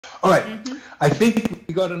All right, I think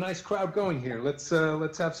we got a nice crowd going here. Let's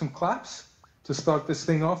have some claps to start this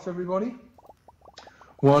thing off, everybody.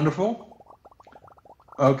 Wonderful.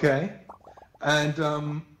 Okay,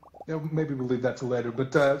 and maybe we'll leave that till later.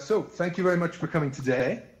 But so thank you very much for coming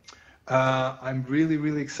today. I'm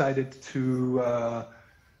really excited to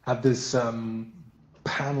have this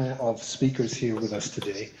panel of speakers here with us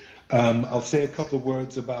today. I'll say a couple of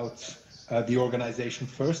words about the organization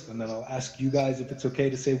first, and then I'll ask you guys if it's okay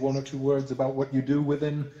to say one or two words about what you do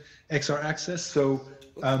within XR Access. So,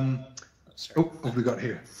 what have we got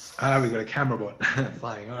here? We got a camera bot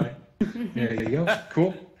flying. All right, there you go.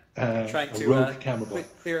 Cool. Trying to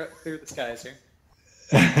clear the skies here.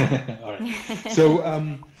 All right.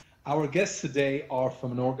 So, our guests today are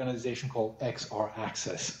from an organization called XR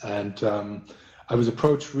Access, and I was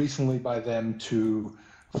approached recently by them to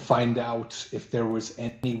find out if there was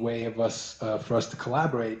any way of for us to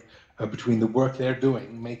collaborate between the work they're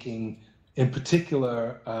doing, making, in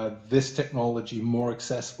particular, this technology more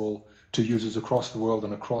accessible to users across the world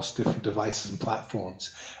and across different devices and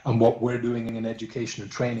platforms, and what we're doing in education and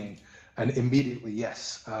training. And immediately,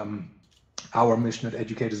 yes, our mission at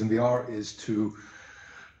Educators in VR is to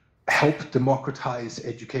help democratize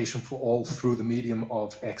education for all through the medium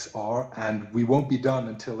of XR, and we won't be done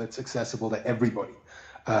until it's accessible to everybody.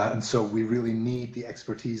 And so we really need the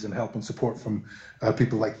expertise and help and support from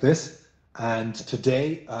people like this. And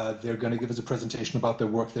today, they're going to give us a presentation about their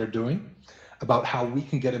work they're doing, about how we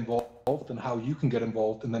can get involved and how you can get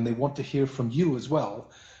involved. And then they want to hear from you as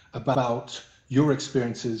well about your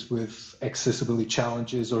experiences with accessibility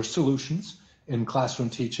challenges or solutions in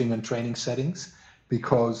classroom teaching and training settings,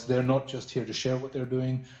 because they're not just here to share what they're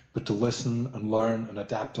doing, but to listen and learn and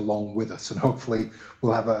adapt along with us. And hopefully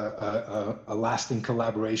we'll have a lasting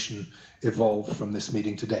collaboration evolve from this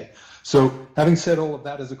meeting today. So having said all of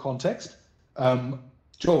that as a context,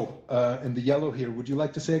 Joel, in the yellow here, would you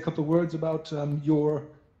like to say a couple of words about your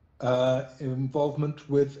involvement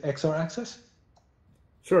with XR Access?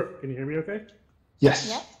 Sure. Can you hear me okay? Yes.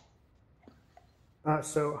 Yep.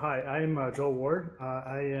 So hi, I'm Joel Ward.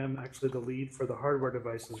 I am actually the lead for the hardware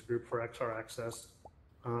devices group for XR Access.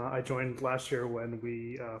 I joined last year when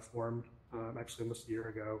we formed, actually almost a year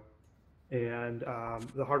ago. And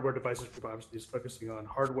the hardware devices group obviously is focusing on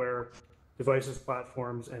hardware, devices,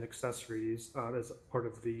 platforms, and accessories as part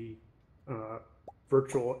of the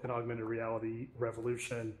virtual and augmented reality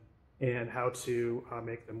revolution and how to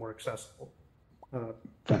make them more accessible.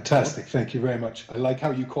 Fantastic. Thank you very much. I like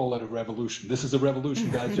how you call it a revolution. This is a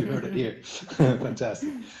revolution, guys. You heard it here. Fantastic.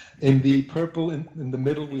 In the purple, in the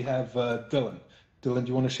middle, we have Dylan. Dylan, do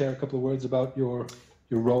you want to share a couple of words about your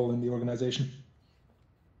role in the organization?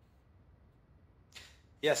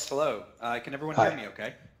 Yes, hello. Can everyone Hi. hear me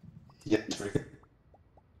okay? Yes, very good.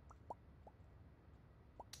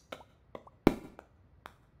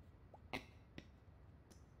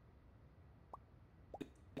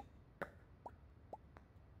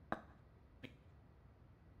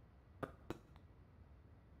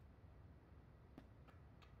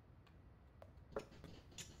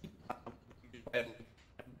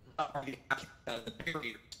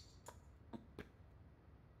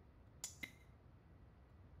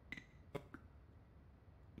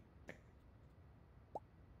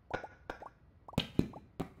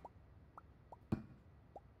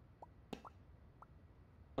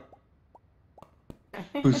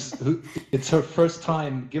 It's her first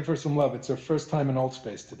time. Give her some love. It's her first time in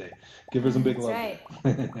Altspace today. Give her some big love. Right.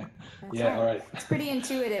 Yeah, right. All right. It's pretty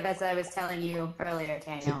intuitive, as I was telling you earlier,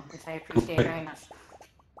 Daniel, which I appreciate very much.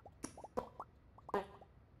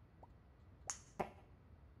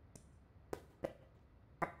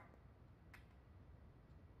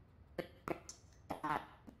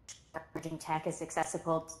 Emerging tech is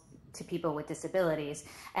accessible to people with disabilities.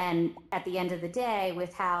 And at the end of the day,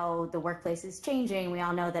 with how the workplace is changing, we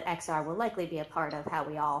all know that XR will likely be a part of how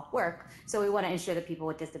we all work. So we want to ensure that people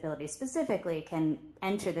with disabilities specifically can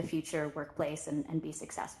enter the future workplace and be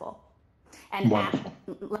successful. And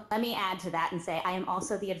let me add to that and say I am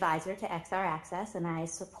also the advisor to XR Access, and I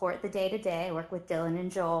support the day-to-day. I work with Dylan and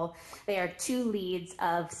Joel. They are two leads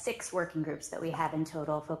of 6 working groups that we have in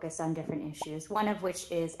total focused on different issues, one of which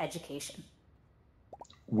is education.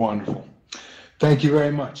 Wonderful. Thank you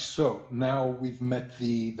very much. So now we've met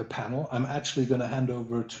the panel. I'm actually going to hand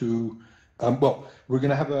over to, well, we're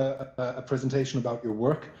going to have a presentation about your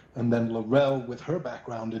work, and then Laurel, with her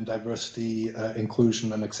background in diversity,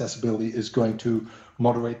 inclusion, and accessibility, is going to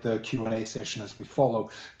moderate the Q&A session as we follow.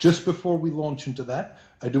 Just before we launch into that,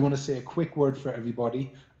 I do want to say a quick word for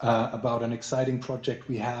everybody about an exciting project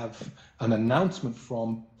we have an announcement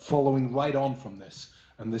from following right on from this.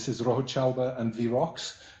 and this is Rohit Chalba and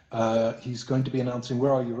VRox. He's going to be announcing,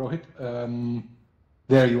 where are you, Rohit?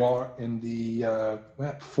 There you are in the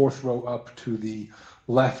fourth row up to the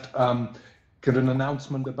left. Got an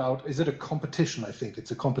announcement about, is it a competition? I think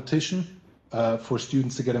it's a competition for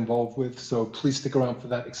students to get involved with. So please stick around for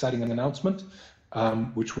that exciting announcement,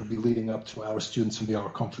 which will be leading up to our Students in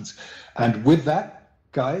VR conference. And with that,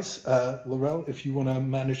 guys, Laurel, if you want to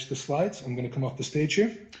manage the slides, I'm going to come off the stage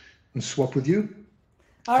here and swap with you.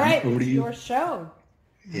 All right, over to you. Your show.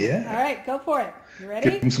 Yeah. All right, go for it. You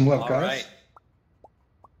ready? Give them some love, guys. All right.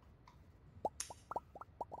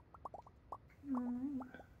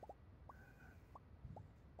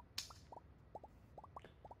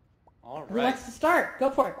 All Who right. wants to start?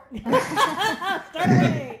 Go for it. Start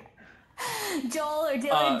away. Joel or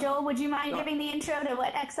Dylan, Joel, would you mind giving the intro to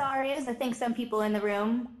what XR is? I think some people in the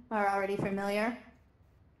room are already familiar.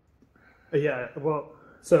 Yeah, well,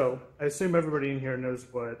 so I assume everybody in here knows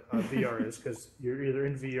what VR is, because you're either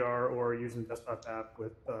in VR or using a desktop app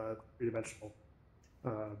with three-dimensional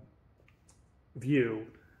view.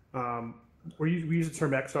 We use the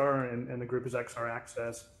term XR, and the group is XR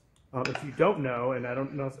Access. If you don't know, and I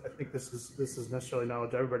don't know, I think this is necessarily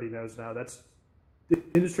knowledge everybody knows now, that's the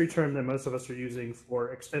industry term that most of us are using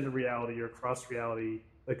for extended reality or cross reality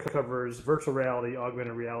that covers virtual reality,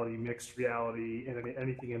 augmented reality, mixed reality, and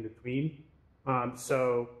anything in between.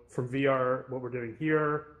 So from VR, what we're doing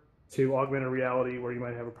here, to augmented reality, where you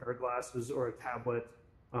might have a pair of glasses or a tablet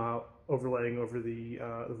overlaying over the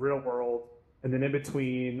real world, and then in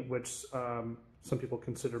between, which some people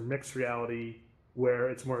consider mixed reality, where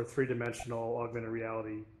it's more three-dimensional augmented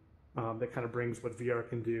reality that kind of brings what VR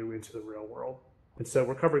can do into the real world. And so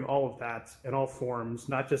we're covering all of that in all forms,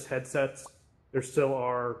 not just headsets. There still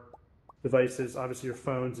are devices, obviously your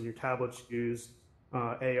phones and your tablets use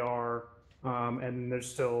AR, and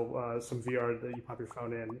there's still some VR that you pop your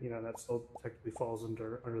phone in, that still technically falls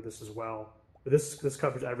under this as well. But this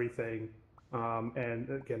covers everything. And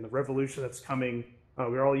again, the revolution that's coming,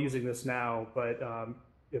 we're all using this now, but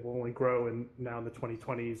it will only grow now in the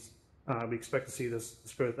 2020s. We expect to see this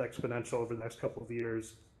growth exponential over the next couple of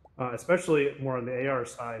years, especially more on the AR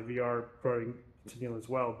side, VR growing continually as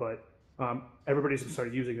well. But everybody's going to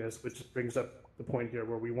start using this, which brings up the point here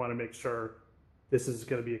where we want to make sure this is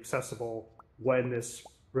going to be accessible when this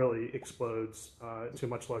really explodes to a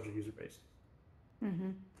much larger user base.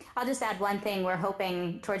 Mm-hmm. I'll just add one thing. We're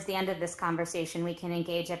hoping towards the end of this conversation, we can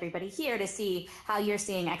engage everybody here to see how you're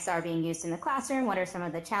seeing XR being used in the classroom, what are some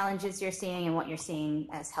of the challenges you're seeing, and what you're seeing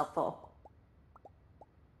as helpful.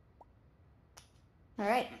 All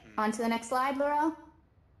right, on to the next slide, Laurel.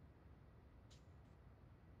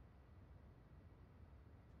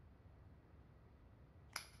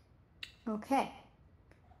 Okay.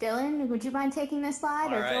 Dylan, would you mind taking this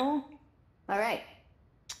slide, or Joel? All right.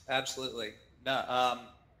 Absolutely. No,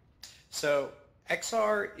 so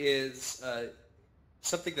XR is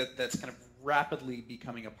something that's kind of rapidly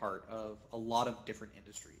becoming a part of a lot of different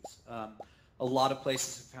industries. A lot of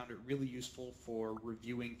places have found it really useful for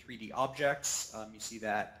reviewing 3D objects. You see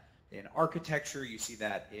that in architecture, you see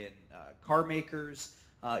that in car makers,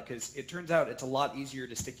 because it turns out it's a lot easier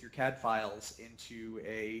to stick your CAD files into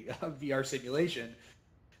a VR simulation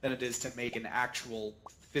than it is to make an actual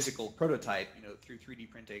physical prototype, through 3D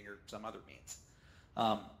printing or some other means.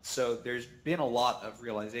 So there's been a lot of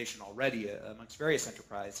realization already amongst various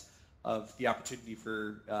enterprises of the opportunity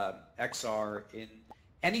for XR in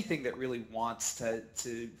anything that really wants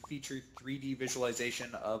to feature 3D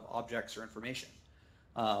visualization of objects or information.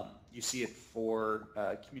 You see it for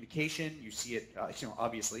communication. You see it,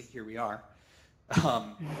 obviously, here we are.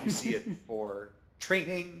 You see it for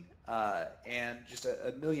training and just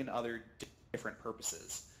a million other different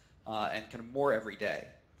purposes, and kind of more every day.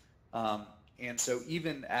 And so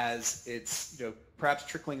even as it's perhaps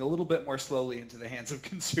trickling a little bit more slowly into the hands of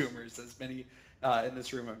consumers, as many in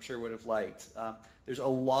this room I'm sure would have liked, there's a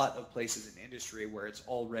lot of places in industry where it's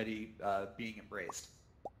already being embraced.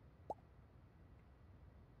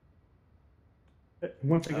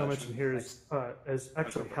 One thing I'll mention here is as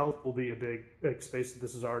actually health will be a big space that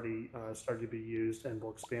this is already starting to be used and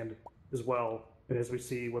will expand as well. And as we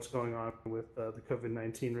see what's going on with the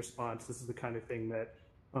COVID-19 response, this is the kind of thing that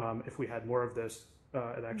if we had more of this,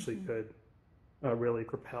 it actually could really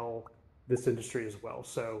propel this industry as well.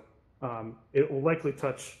 So it will likely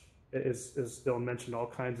touch, as Dylan mentioned, all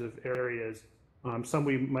kinds of areas. Some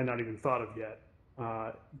we might not even thought of yet,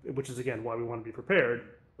 which is again why we want to be prepared.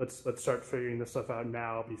 Let's start figuring this stuff out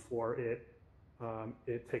now before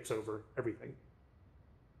it takes over everything.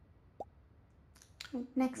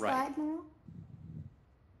 Next slide, Laurel.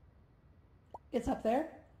 It's up there.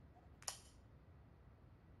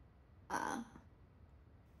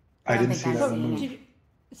 I didn't think see I'm that seeing one. it.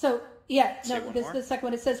 So, yeah, Say no, one this more. the second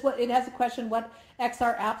one. It says it has a question. What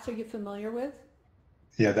XR apps are you familiar with?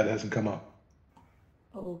 Yeah, that hasn't come up.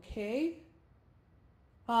 Okay.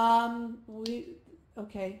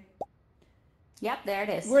 Okay. Yep, there it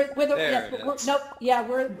is. There it is. Nope. Yeah,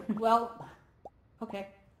 well, okay.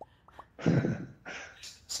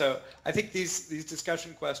 So I think these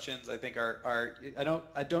discussion questions I think are I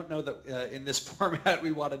don't know that in this format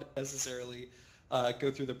we want to necessarily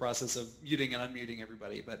go through the process of muting and unmuting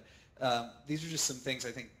everybody, but these are just some things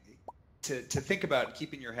I think to think about and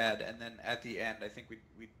keep in your head, and then at the end I think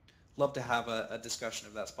we'd love to have a discussion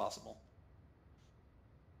if that's possible.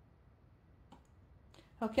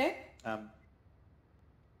 Okay.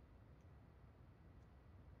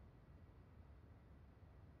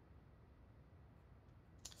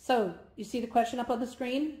 So you see the question up on the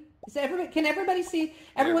screen? Can everybody see?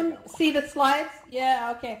 Everyone see the slides?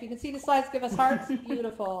 Yeah. Okay. If you can see the slides, give us hearts.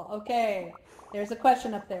 Beautiful. Okay. There's a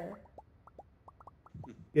question up there.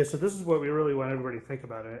 Yeah, so this is what we really want everybody to think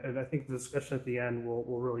about, and I think the discussion at the end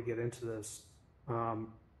will really get into this.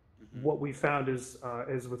 What we found is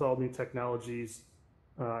with all new technologies,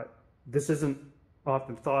 this isn't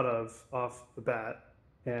often thought of off the bat,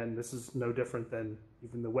 and this is no different than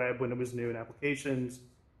even the web when it was new in applications,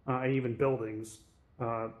 and even buildings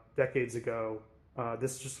decades ago.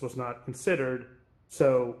 This just was not considered.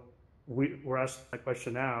 So we're asking that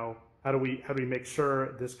question now: how do we make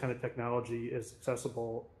sure this kind of technology is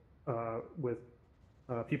accessible with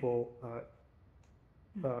people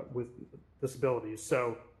with disabilities?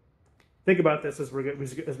 So think about this as we go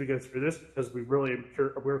through this, because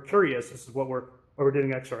we're curious. This is what we're doing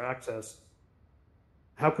XR Access.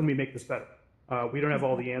 How can we make this better? We don't have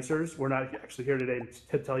all the answers. We're not actually here today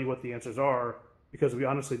to tell you what the answers are, because we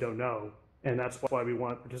honestly don't know. And that's why we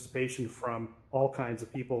want participation from all kinds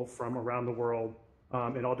of people from around the world,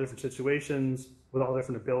 in all different situations, with all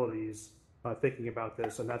different abilities, thinking about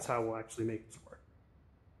this. And that's how we'll actually make this work.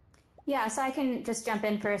 Yeah, so I can just jump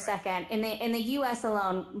in for a second. In the U.S.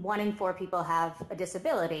 alone, 1 in 4 people have a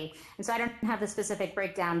disability, and so I don't have the specific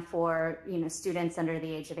breakdown for students under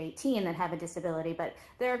the age of 18 that have a disability, but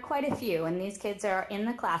there are quite a few, and these kids are in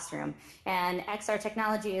the classroom, and XR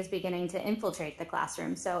technology is beginning to infiltrate the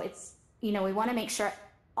classroom. So it's we want to make sure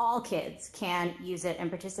all kids can use it and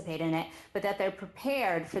participate in it, but that they're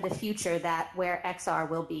prepared for the future where XR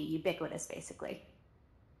will be ubiquitous, basically.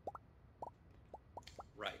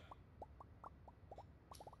 Right.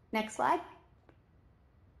 Next slide.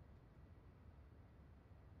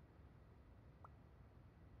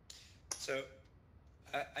 So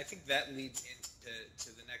I think that leads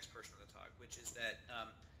into the next portion of the talk, which is that,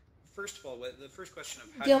 first of all, the first question of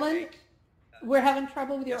how Dylan, do you make... we're having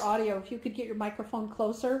trouble with your yes. audio. If you could get your microphone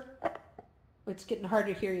closer. It's getting hard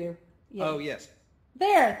to hear you. Yeah. Oh, yes.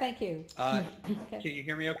 There, thank you. Okay. Can you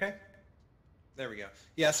hear me okay? There we go.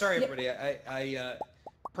 Yeah, sorry, everybody. I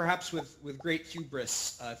perhaps with great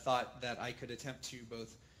hubris, thought that I could attempt to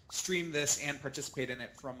both stream this and participate in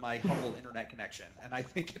it from my humble internet connection, and I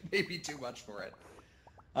think it may be too much for it.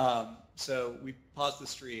 So we paused the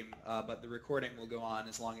stream, but the recording will go on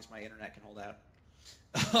as long as my internet can hold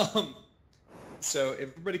out. So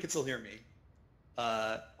if everybody can still hear me,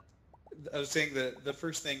 I was saying the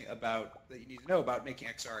first thing that you need to know about making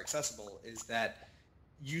XR accessible is that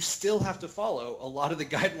you still have to follow a lot of the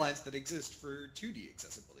guidelines that exist for 2D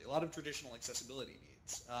accessibility. A lot of traditional accessibility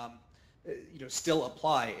needs, still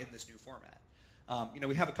apply in this new format.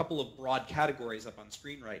 We have a couple of broad categories up on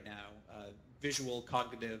screen right now: visual,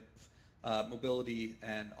 cognitive, mobility,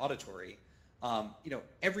 and auditory.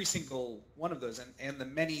 Every single one of those, and the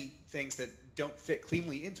many things that don't fit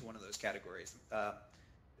cleanly into one of those categories,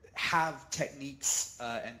 have techniques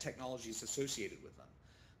and technologies associated with them.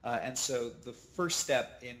 And so the first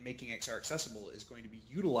step in making XR accessible is going to be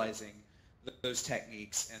utilizing those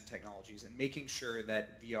techniques and technologies and making sure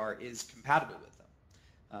that VR is compatible with them.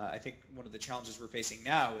 I think one of the challenges we're facing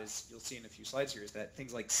now is, you'll see in a few slides here, is that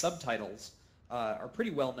things like subtitles are pretty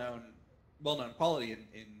well-known quality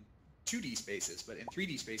in 2D spaces, but in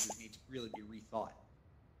 3D spaces need to really be rethought.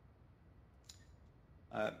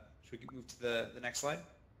 Should we move to the next slide?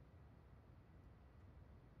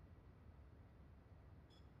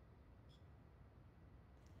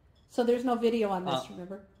 So there's no video on this,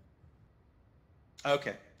 remember?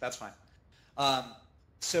 Okay, that's fine.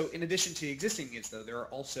 So in addition to existing needs, though, there are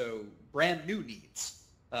also brand new needs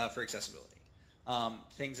for accessibility.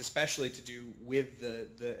 Things especially to do with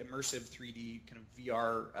the immersive 3D kind of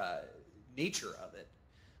VR nature of it.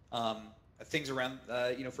 Things around,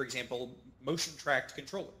 for example, motion-tracked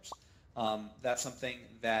controllers. That's something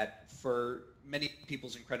that for many people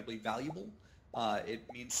is incredibly valuable. It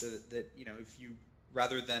means that if you,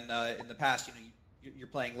 rather than in the past, you're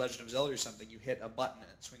playing Legend of Zelda or something, you hit a button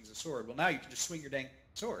and it swings a sword. Well, now you can just swing your dang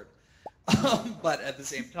sword. But at the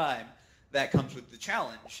same time, that comes with the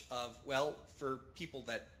challenge of, well, for people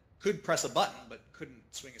that could press a button but couldn't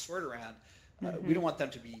swing a sword around, we don't want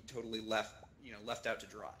them to be totally left out to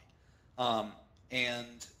dry.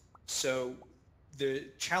 And so the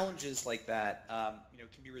challenges like that,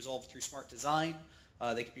 can be resolved through smart design.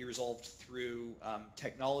 They can be resolved through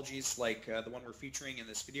technologies like the one we're featuring in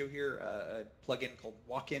this video here, a plugin called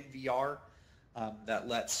Walk-in VR that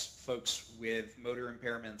lets folks with motor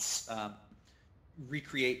impairments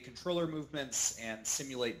recreate controller movements and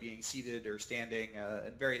simulate being seated or standing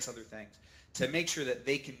and various other things to make sure that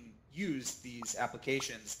they can use these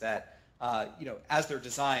applications that, as they're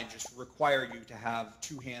designed, just require you to have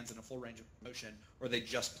two hands and a full range of motion, or they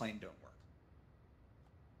just plain don't work.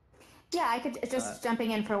 Yeah, I could just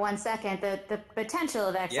jumping in for 1 second. The potential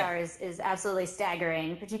of XR is absolutely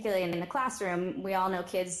staggering, particularly in the classroom. We all know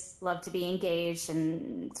kids love to be engaged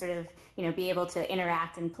and sort of, be able to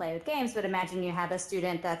interact and play with games. But imagine you have a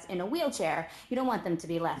student that's in a wheelchair. You don't want them to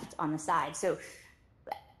be left on the side. So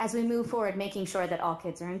as we move forward, making sure that all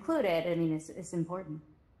kids are included, is important.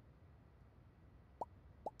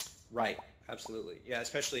 Right. Absolutely. Yeah,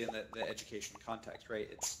 especially in the education context, right?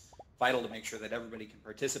 It's vital to make sure that everybody can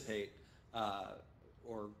participate,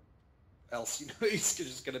 or else, it's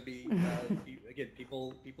just going to be, again,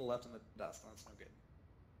 people left in the dust. That's no good.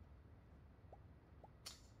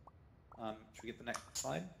 Should we get the next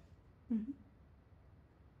slide? Mm-hmm.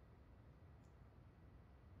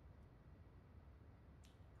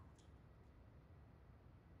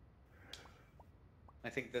 I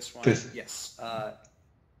think this one, yes.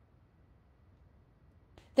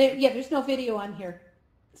 There's no video on here.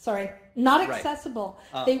 Sorry, not accessible.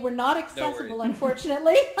 Right. They were not accessible, no,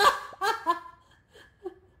 unfortunately.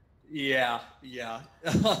 Yeah.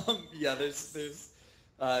 There's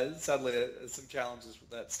sadly some challenges with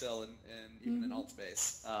that still, and even in alt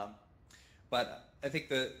space. But I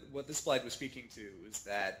think what this slide was speaking to is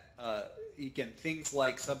that again, things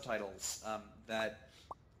like subtitles that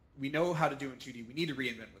we know how to do in 2D, we need to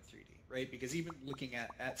reinvent with 3D, right? Because even looking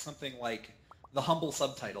at something like the humble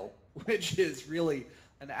subtitle, which is really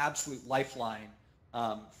an absolute lifeline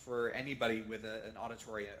for anybody with an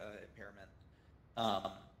auditory impairment.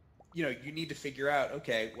 You need to figure out,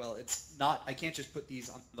 okay, well, it's not, I can't just put these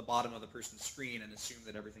on the bottom of the person's screen and assume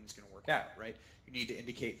that everything's going to work out, right? You need to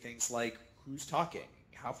indicate things like who's talking,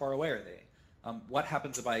 how far away are they, what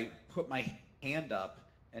happens if I put my hand up,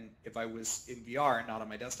 and if I was in VR and not on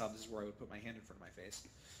my desktop, this is where I would put my hand in front of my face.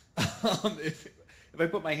 If I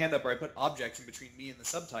put my hand up or I put objects in between me and the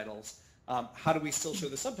subtitles, how do we still show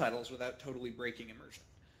the subtitles without totally breaking immersion?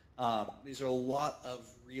 These are a lot of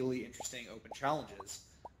really interesting open challenges,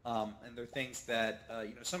 and they're things that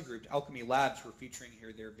some groups, Alchemy Labs, were featuring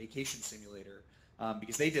here their vacation simulator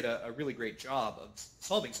because they did a really great job of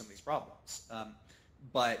solving some of these problems.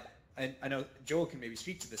 But I know Joel can maybe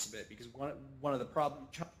speak to this a bit, because one of the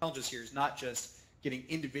challenges here is not just getting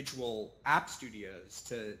individual app studios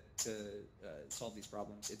to solve these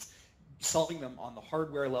problems. It's solving them on the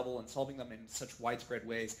hardware level and solving them in such widespread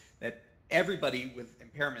ways that everybody with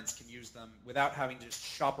impairments can use them without having to just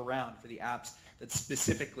shop around for the apps that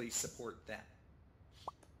specifically support them.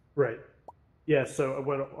 Right. Yeah, so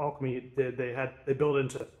what Alchemy did, they built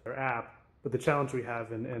into their app, but the challenge we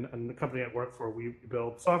have, and the company I work for, we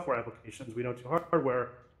build software applications. We don't do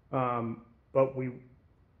hardware, but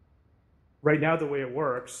right now, the way it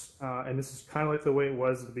works, and this is kind of like the way it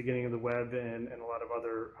was at the beginning of the web and a lot of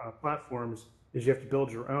other platforms, is you have to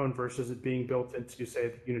build your own versus it being built into, say,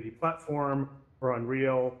 the Unity platform or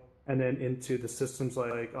Unreal, and then into the systems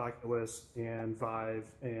like Oculus and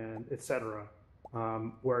Vive and et cetera,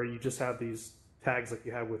 where you just have these tags like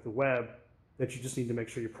you have with the web that you just need to make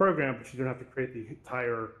sure you program, but you don't have to create the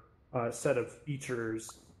entire set of features,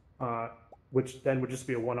 which then would just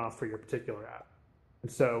be a one-off for your particular app.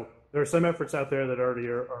 And so there are some efforts out there that already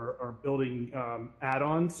are building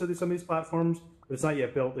add-ons to some of these platforms, but it's not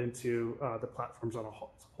yet built into the platforms on a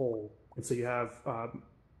whole. And so you have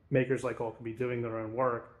makers like Alchemy doing their own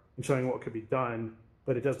work and showing what could be done,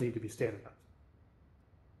 but it does need to be standardized.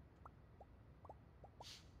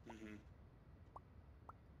 Mm-hmm.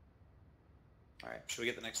 All right, should we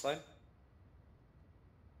get the next slide?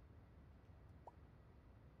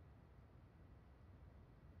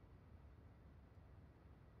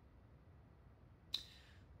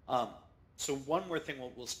 So one more thing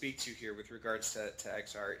we'll speak to here with regards to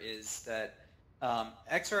XR is that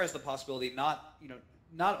XR has the possibility not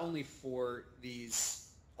only for these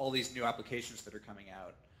all these new applications that are coming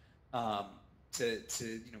out to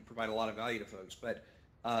provide a lot of value to folks. But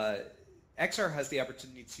XR has the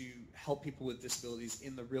opportunity to help people with disabilities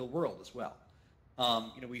in the real world as well.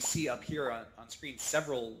 We see up here on screen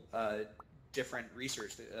several different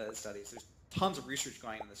research studies. There's tons of research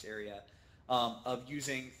going on in this area of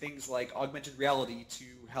using things like augmented reality to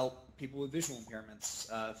help people with visual impairments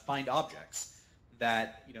find objects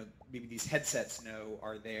that maybe these headsets know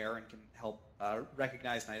are there and can help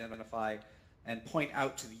recognize and identify and point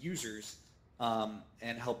out to the users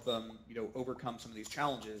and help them overcome some of these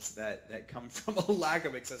challenges that come from a lack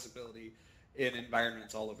of accessibility in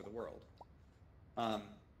environments all over the world.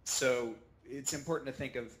 So it's important to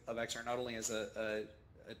think of XR not only as a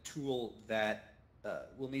tool that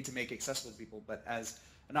will need to make accessible to people, but as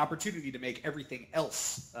an opportunity to make everything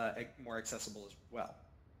else more accessible as well.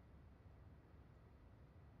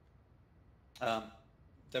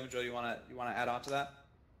 Devin, Joe, you want to add on to that?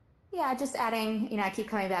 Yeah, just adding, I keep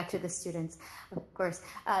coming back to the students, of course,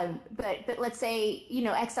 but let's say,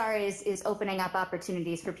 XR is opening up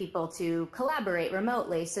opportunities for people to collaborate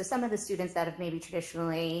remotely. So some of the students that have maybe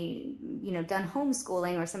traditionally, done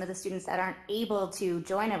homeschooling, or some of the students that aren't able to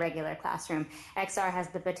join a regular classroom, XR has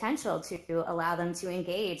the potential to allow them to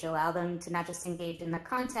engage, allow them to not just engage in the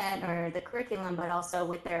content or the curriculum, but also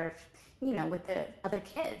with their with the other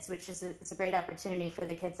kids, which is it's a great opportunity for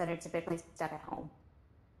the kids that are typically stuck at home.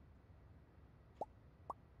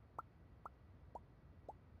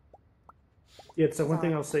 Yeah, so one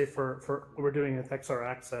thing I'll say for what we're doing with XR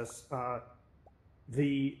Access,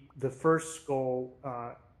 the first goal,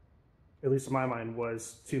 at least in my mind,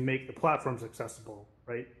 was to make the platforms accessible,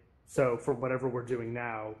 right? So for whatever we're doing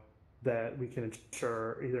now, that we can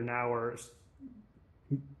ensure either now or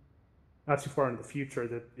not too far into the future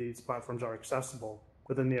that these platforms are accessible.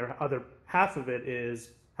 But then the other half of it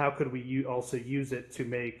is, how could we also use it to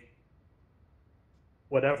make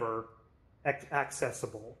whatever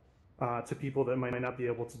accessible to people that might not be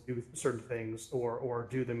able to do certain things or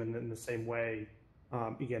do them in the same way.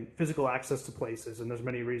 Again, physical access to places, and there's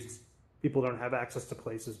many reasons people don't have access to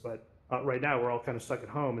places, but right now we're all kind of stuck at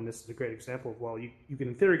home, and this is a great example of, well, you can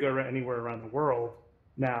in theory go anywhere around the world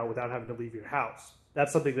now without having to leave your house.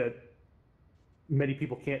 That's something that many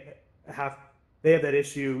people can't have. They have that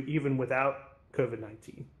issue even without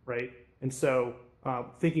COVID-19, right? And so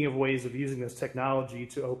thinking of ways of using this technology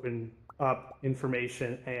to open up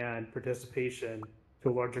information and participation to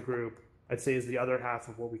a larger group, I'd say is the other half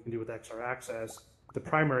of what we can do with XR Access. The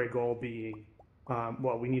primary goal being,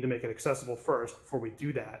 well, we need to make it accessible first before we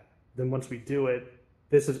do that. Then once we do it,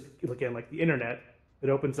 this is, again, like the internet, it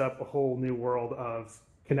opens up a whole new world of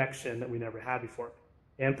connection that we never had before.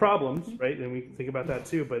 And problems, right? And we think about that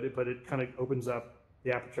too, but it kind of opens up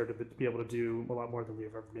the aperture to be able to do a lot more than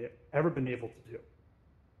we've ever been able to do.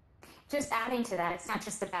 Just adding to that, it's not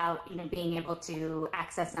just about being able to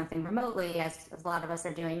access something remotely, as a lot of us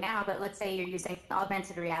are doing now, but let's say you're using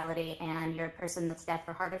augmented reality and you're a person that's deaf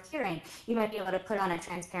or hard of hearing. You might be able to put on a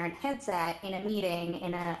transparent headset in a meeting,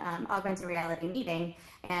 in a augmented reality meeting,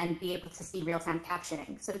 and be able to see real-time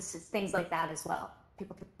captioning. So it's just things like that as well.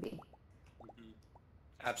 People could be. Mm-hmm.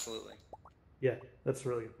 Absolutely. Yeah, that's a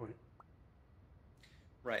really good point.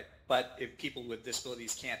 Right, but if people with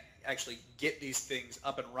disabilities can't actually get these things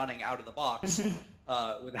up and running out of the box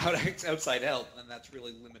without outside help, then that's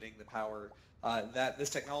really limiting the power that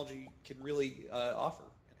this technology can really offer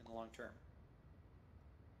in the long term.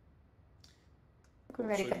 We're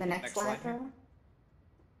ready for the next slide, Carol?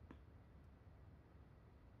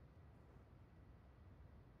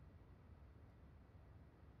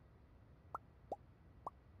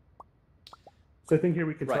 So I think here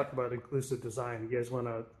we can talk about inclusive design. You guys want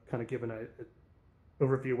to kind of give an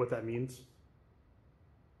overview of what that means?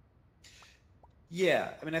 Yeah,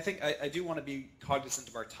 I mean, I think I do want to be cognizant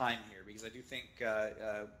of our time here, because I do think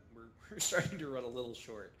we're starting to run a little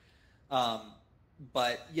short.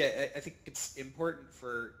 But yeah, I think it's important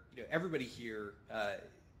for everybody here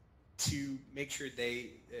to make sure they,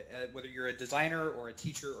 whether you're a designer or a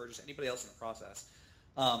teacher or just anybody else in the process,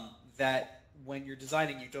 that when you're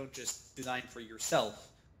designing, you don't just design for yourself,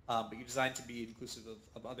 but you design to be inclusive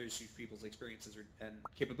of others whose people's experiences and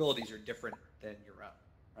capabilities are different than your own,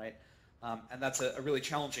 right? And that's a really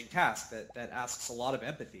challenging task that asks a lot of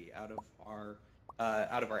empathy out of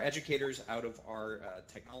our educators, out of our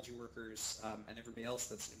technology workers, and everybody else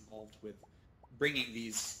that's involved with bringing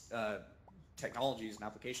these technologies and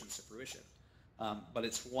applications to fruition. But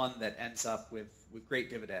it's one that ends up with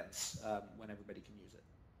great dividends when everybody can use it.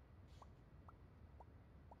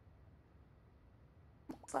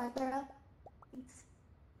 Slide there up. Thanks.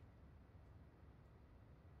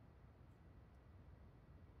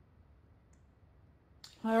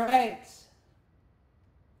 All right.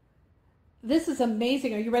 This is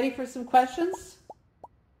amazing. Are you ready for some questions?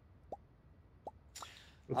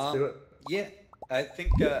 Let's do it. Yeah, I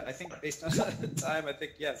think based on the time, I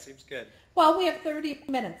think yeah, seems good. Well, we have 30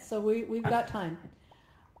 minutes, so we've got time.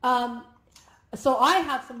 So I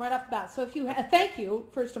have some right off the bat. So if you thank you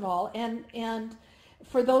first of all, and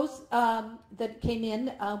for those that came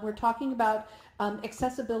in, we're talking about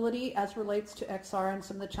accessibility as relates to XR and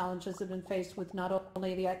some of the challenges that have been faced with not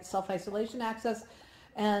only the self-isolation access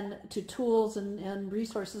and to tools and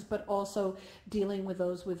resources, but also dealing with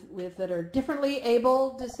those with that are differently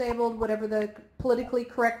able, disabled, whatever the politically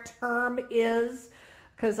correct term is,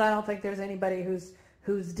 because I don't think there's anybody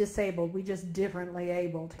who's disabled. We just differently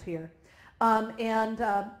abled here. So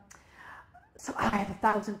I have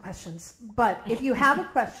 1,000 questions, but if you have a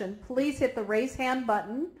question, please hit the raise hand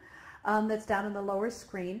button that's down in the lower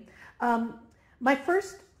screen. My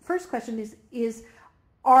first question is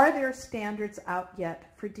are there standards out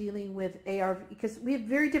yet for dealing with AR? Because we have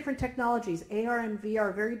very different technologies. AR and VR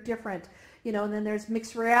are very different, and then there's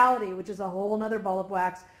mixed reality, which is a whole other ball of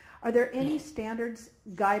wax. Are there any standards,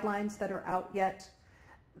 guidelines that are out yet?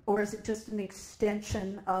 Or is it just an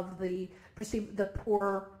extension of the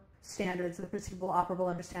poor standards, the perceivable, operable,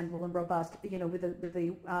 understandable, and robust, with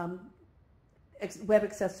the web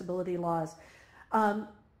accessibility laws? Are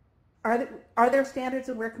there standards,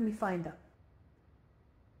 and where can we find them?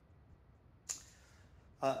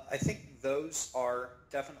 I think those are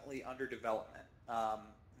definitely under development. A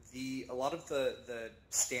lot of the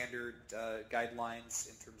standard guidelines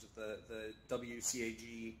in terms of the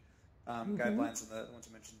WCAG guidelines and the ones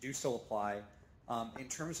I mentioned do still apply. In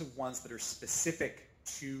terms of ones that are specific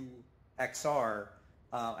to XR,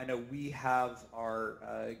 I know we have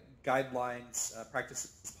our guidelines,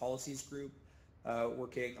 practices, policies group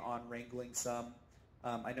working on wrangling some.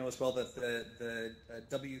 I know as well that the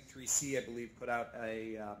W3C, I believe, put out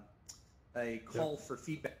a call for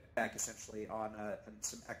feedback essentially on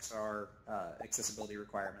some XR accessibility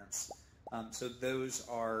requirements. So those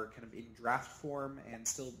are kind of in draft form and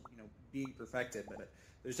still being perfected, but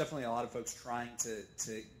there's definitely a lot of folks trying to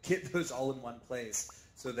get those all in one place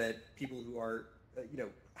so that people who are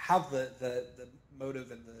have the motive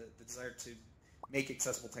and the desire to make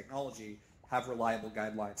accessible technology have reliable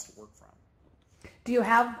guidelines to work from. Do you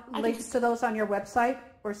have links to those on your website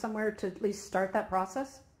or somewhere to at least start that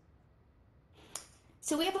process?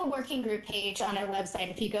 So we have a working group page on our website.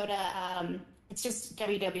 If you go to, it's just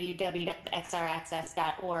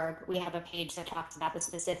www.xraccess.org. We have a page that talks about the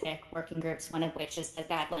specific working groups, one of which is the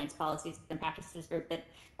Guidelines, Policies, and Practices group that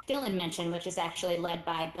Dylan mentioned, which is actually led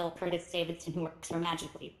by Bill Curtis Davidson, who works for Magic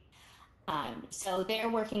Leap. So they're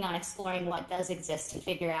working on exploring what does exist to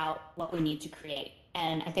figure out what we need to create.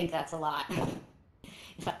 And I think that's a lot,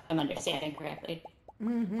 if I'm understanding correctly.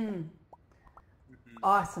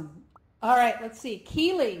 Awesome. All right, let's see.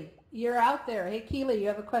 Keely, you're out there. Hey, Keely, you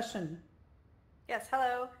have a question. Yes,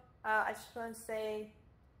 hello. I just want to say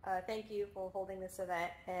thank you for holding this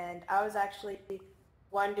event. And I was actually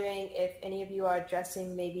wondering if any of you are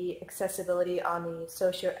addressing maybe accessibility on the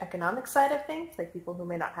socioeconomic side of things, like people who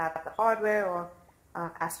may not have the hardware or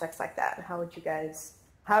aspects like that. How are you guys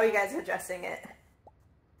addressing it?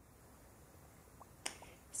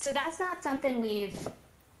 So that's not something we've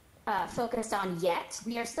focused on yet.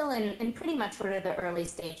 We are still in pretty much sort of the early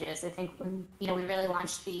stages. I think we really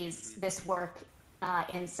launched this work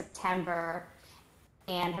in September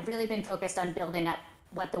and have really been focused on building up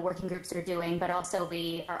what the working groups are doing, but also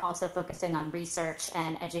we are also focusing on research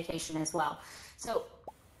and education as well. So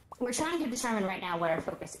we're trying to determine right now what our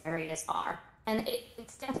focus areas are. And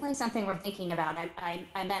it's definitely something we're thinking about. I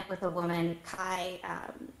met with a woman, Kai,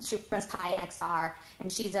 she runs Kai XR,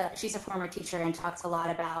 and she's a former teacher and talks a lot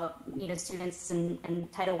about students in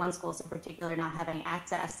Title I schools in particular not having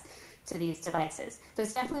access to these devices. So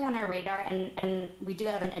it's definitely on our radar, and we do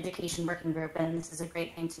have an education working group, and this is a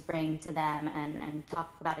great thing to bring to them and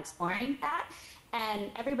talk about exploring that. And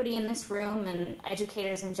everybody in this room and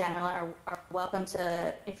educators in general are welcome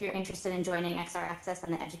to, if you're interested in joining XR Access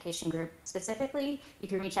and the education group specifically, you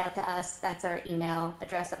can reach out to us. That's our email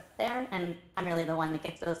address up there. And I'm really the one that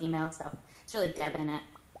gets those emails. So it's really Devin at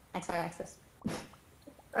XR Access.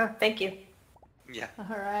 Oh, thank you. Yeah.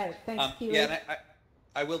 All right. Thanks, Keely. Yeah, and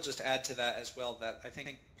I will just add to that as well that I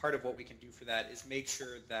think part of what we can do for that is make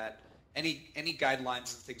sure that any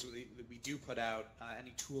guidelines and things that we do put out,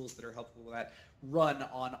 any tools that are helpful with that, run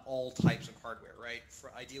on all types of hardware, right?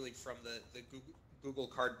 Ideally from the Google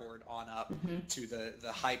Cardboard on up to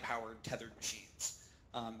the high-powered tethered machines.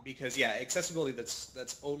 Because yeah, accessibility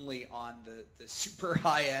that's only on the super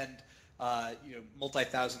high-end,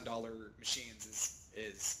 multi-$1,000 machines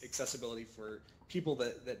is accessibility for people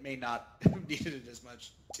that may not need it as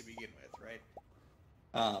much to begin with, right?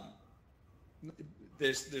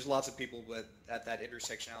 There's lots of people at that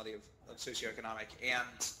intersectionality of socioeconomic and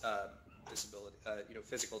disability,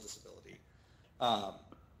 physical disability,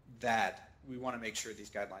 that we want to make sure these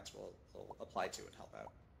guidelines will apply to and help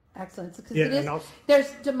out. Excellent. Because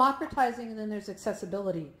there's democratizing and then there's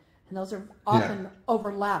accessibility, and those are often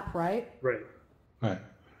overlap, right?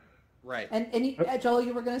 Right. And Joel,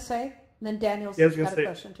 you were going to say, and then Daniel's got a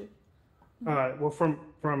question too. Well,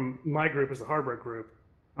 from my group as the hardware group,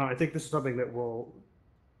 I think this is something that will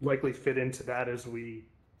likely fit into that as we're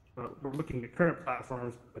looking at current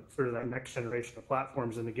platforms, but sort of that next generation of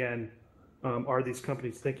platforms. And again, are these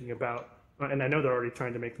companies thinking about, and I know they're already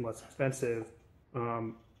trying to make them less expensive.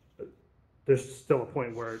 There's still a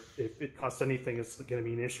point where if it costs anything, it's going to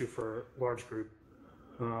be an issue for a large group.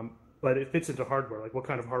 But it fits into hardware. Like, what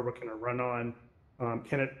kind of hardware can it run on?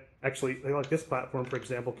 Can it actually, like this platform, for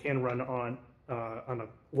example, can run on a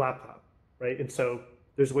laptop, right? And so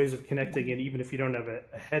there's ways of connecting in even if you don't have a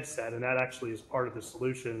headset, and that actually is part of the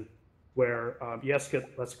solution where, yes,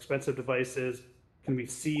 get less expensive devices. Can we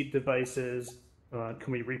seed devices?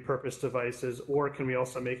 Can we repurpose devices? Or can we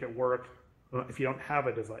also make it work if you don't have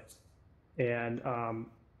a device? And,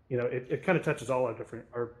 it kind of touches all our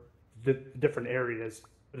different areas,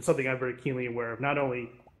 but it's something I'm very keenly aware of, not only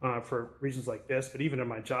for reasons like this, but even in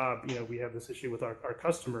my job, we have this issue with our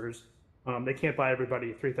customers. They can't buy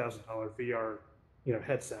everybody a $3,000 VR,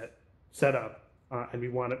 headset setup, and we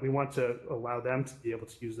want to allow them to be able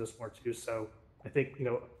to use this more too. So I think,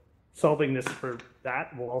 solving this for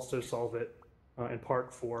that will also solve it in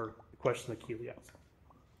part for the question that Keely asked.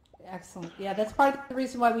 Excellent. Yeah, that's part of the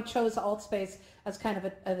reason why we chose AltSpace as kind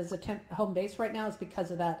of as a home base right now, is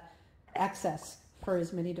because of that access for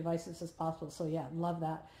as many devices as possible. So yeah, love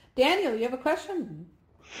that. Daniel, you have a question?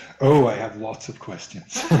 Oh, I have lots of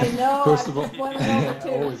questions. I know. First of all, I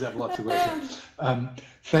always have lots of questions.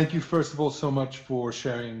 Thank you, first of all, so much for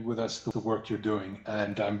sharing with us the work you're doing,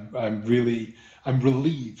 and I'm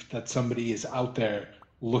relieved that somebody is out there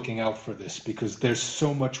looking out for this, because there's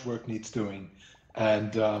so much work needs doing,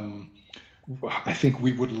 and I think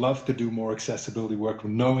we would love to do more accessibility work.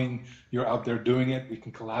 Knowing you're out there doing it, we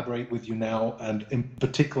can collaborate with you now, and in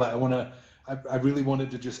particular, I really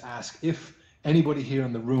wanted to just ask if anybody here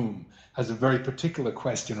in the room has a very particular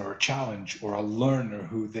question or a challenge or a learner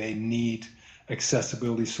who they need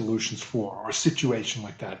accessibility solutions for, or a situation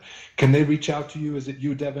like that. Can they reach out to you? Is it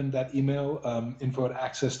you, Devin, that email,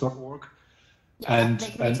 info@access.org? Yeah, they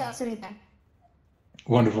can reach out to me then.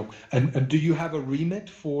 Wonderful. And do you have a remit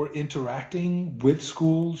for interacting with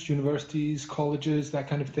schools, universities, colleges, that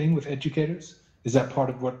kind of thing, with educators? Is that part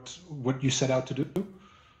of what you set out to do?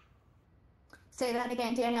 Say that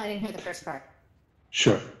again, Daniel. I didn't hear the first part.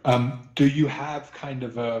 Sure. Do you have kind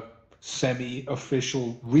of a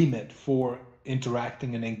semi-official remit for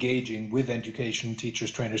interacting and engaging with education, teachers,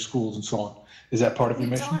 trainers, schools, and so on? Is that part of your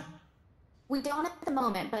mission? We don't at the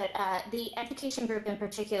moment, but the education group in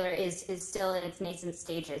particular is still in its nascent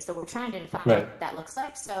stages. So we're trying to define what that looks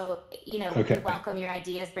like. So, we welcome your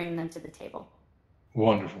ideas, bring them to the table.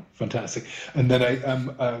 Wonderful. Fantastic. And then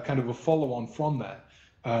kind of a follow-on from that.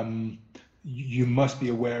 You must be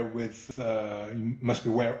aware of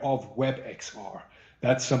WebXR.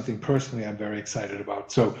 That's something personally I'm very excited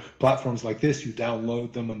about. So platforms like this, you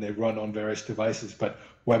download them and they run on various devices, but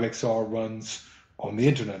WebXR runs on the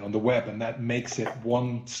internet, on the web, and that makes it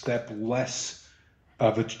one step less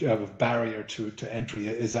of a barrier to entry.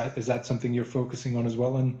 Is that something you're focusing on as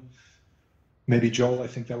well? And maybe Joel, I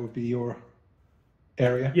think that would be your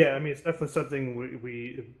area. Yeah, I mean, it's definitely something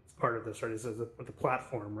we part of this, right? Is the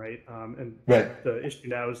platform, right? And the issue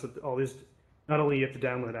now is that all these, not only you have to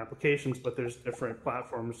download applications, but there's different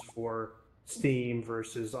platforms for Steam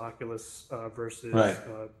versus Oculus versus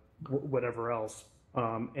whatever else,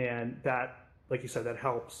 and that, like you said, that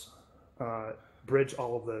helps bridge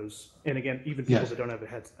all of those. And again, even people that don't have a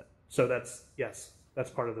headset. So that's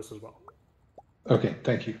part of this as well. Okay,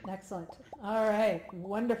 thank you. Excellent. All right,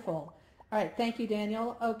 wonderful. All right, thank you,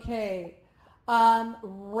 Daniel. Okay.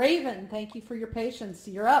 Raven, thank you for your patience.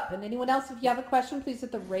 You're up. And anyone else, if you have a question, please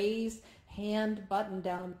hit the raise hand button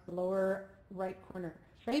down in the lower right corner.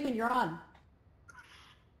 Raven, you're on.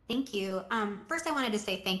 Thank you. First, I wanted to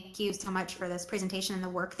say thank you so much for this presentation and the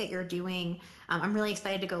work that you're doing. I'm really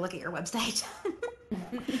excited to go look at your website.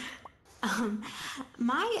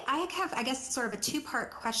 I have, I guess, sort of a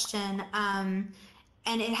two-part question, and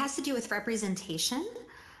it has to do with representation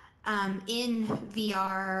in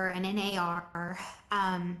VR and in AR.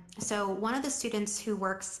 So one of the students who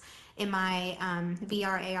works in my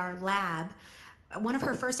VR AR lab one of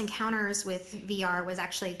her first encounters with VR was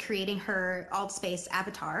actually creating her Altspace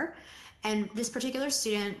avatar. And this particular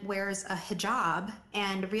student wears a hijab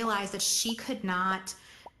and realized that she could not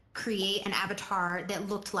create an avatar that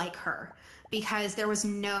looked like her because there was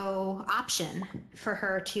no option for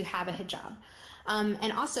her to have a hijab.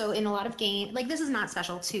 And also in a lot of games, like this is not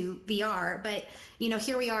special to VR, but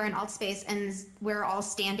here we are in Altspace and we're all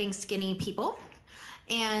standing skinny people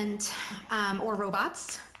and or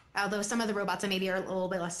robots, although some of the robots maybe are a little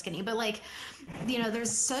bit less skinny, but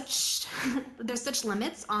there's such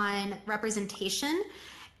limits on representation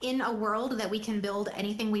in a world that we can build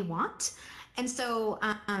anything we want. And so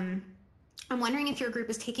I'm wondering if your group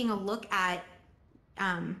is taking a look at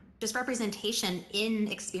just representation in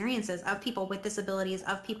experiences of people with disabilities,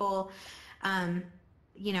 of people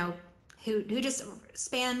who just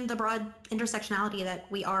span the broad intersectionality that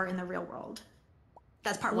we are in the real world.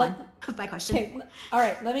 That's part one of my question. Okay, all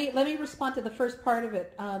right. Let me respond to the first part of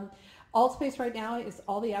it. Altspace right now is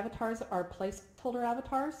all the avatars are placeholder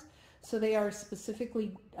avatars, so they are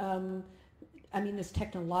specifically, this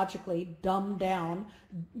technologically dumbed down,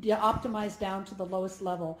 optimized down to the lowest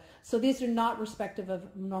level. So these are not respective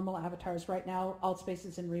of normal avatars. Right now, Altspace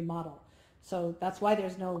is in remodel, so that's why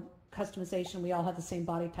there's no customization. We all have the same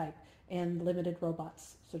body type and limited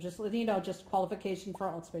robots. So just letting you know, just qualification for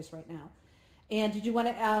Altspace right now. And did you want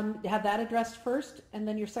to have that addressed first, and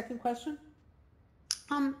then your second question?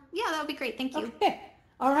 Yeah, that would be great. Thank you. Okay.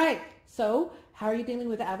 All right. So how are you dealing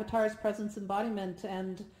with avatars, presence, embodiment,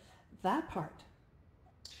 and that part?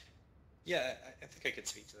 Yeah, I think I could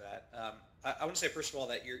speak to that. I want to say, first of all,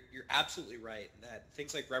 that you're absolutely right, that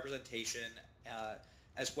things like representation,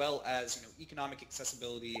 as well as economic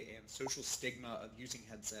accessibility and social stigma of using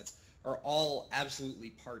headsets are all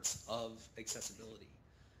absolutely parts of accessibility.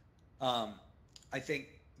 I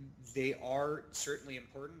think they are certainly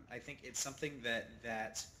important. I think it's something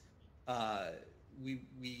that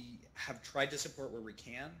we have tried to support where we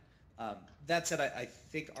can. That said, I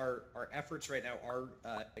think our efforts right now are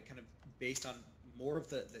kind of based on more of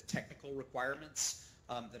the technical requirements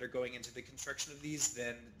that are going into the construction of these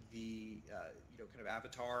than the kind of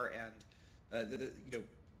avatar and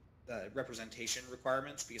the representation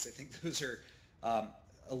requirements, because I think those are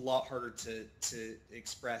a lot harder to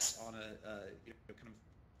express on a kind of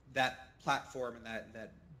that platform and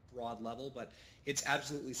that broad level. But it's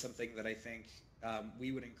absolutely something that I think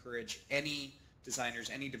we would encourage any designers,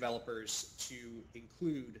 any developers to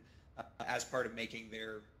include as part of making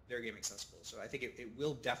their game accessible. So I think it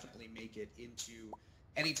will definitely make it into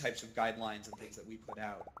any types of guidelines and things that we put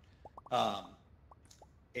out,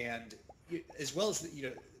 and as well as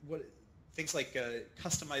what things like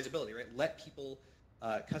customizability, right? Let people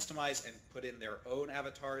customize and put in their own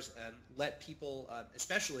avatars, and let people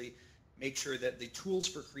especially make sure that the tools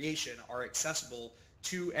for creation are accessible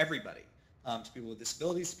to everybody, to people with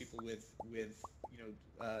disabilities, to people with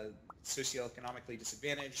socioeconomically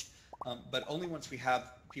disadvantaged, but only once we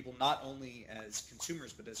have people not only as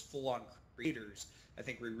consumers but as full-on creators, I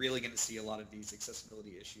think we're really going to see a lot of these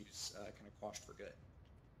accessibility issues kind of quashed for good.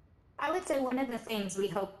 I would say one of the things we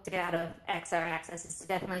hope to get out of XR Access is to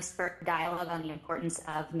definitely spur dialogue on the importance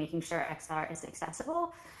of making sure XR is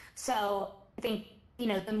accessible. So I think,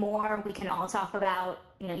 the more we can all talk about,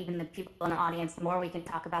 even the people in the audience, the more we can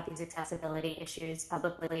talk about these accessibility issues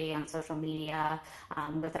publicly on social media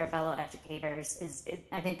with our fellow educators,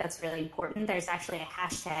 I think that's really important. There's actually a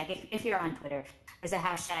hashtag, if you're on Twitter, there's a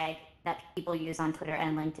hashtag that people use on Twitter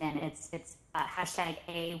and LinkedIn. It's hashtag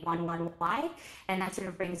A11Y, and that sort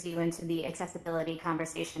of brings you into the accessibility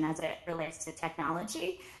conversation as it relates to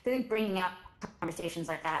technology. I think bringing up conversations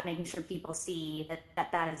like that, making sure people see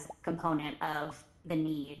that is a component of the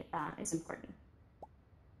need is important.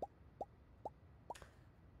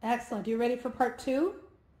 Excellent. Are you ready for part two,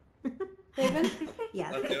 David?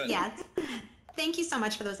 Yeah. Yeah. Thank you so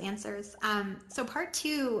much for those answers. So part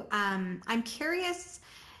two, I'm curious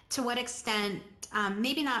to what extent,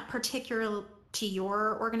 maybe not particular to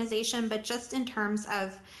your organization, but just in terms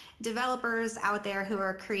of developers out there who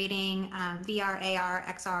are creating VR, AR,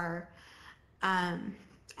 XR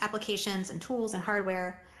applications and tools and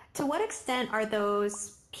hardware, to what extent are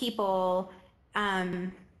those people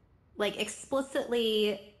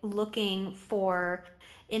explicitly looking for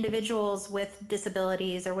individuals with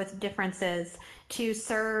disabilities or with differences to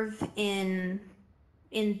serve in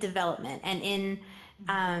development and in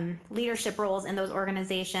leadership roles in those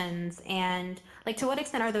organizations? And to what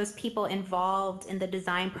extent are those people involved in the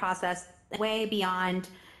design process way beyond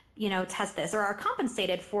test this, or are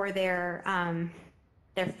compensated for their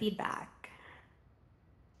feedback?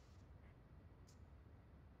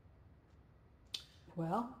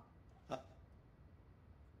 Well,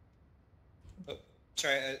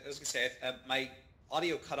 sorry, I was going to say, my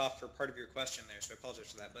audio cut off for part of your question there, so I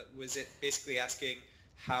apologize for that. But was it basically asking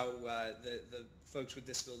how the folks with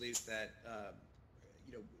disabilities that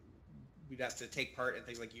we'd asked to take part in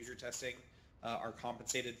things like user testing are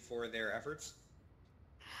compensated for their efforts?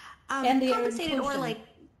 And the Compensated or inclusion. like,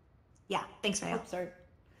 yeah, thanks, Rael. Oh, sorry.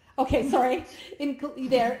 Okay, sorry.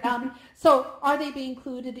 There. So are they being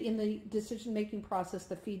included in the decision-making process,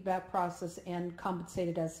 the feedback process, and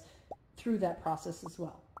compensated as through that process as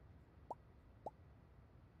well?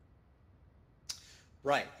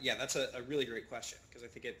 Right. Yeah, that's a really great question, because I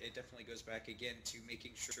think it definitely goes back again to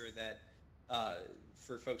making sure that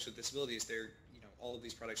for folks with disabilities, all of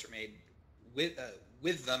these products are made with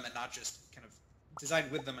them and not just kind of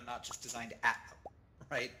designed with them and not just designed at them,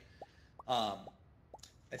 right?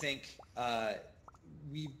 I think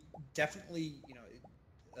we've definitely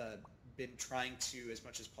been trying to, as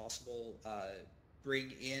much as possible,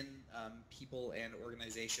 bring in people and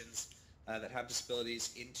organizations that have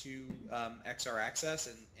disabilities into XR Access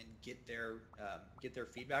and get their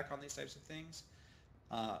feedback on these types of things.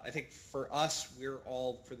 I think for us, we're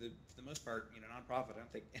all, for the most part, nonprofit. I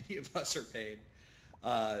don't think any of us are paid,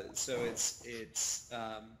 so it's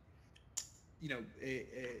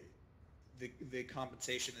the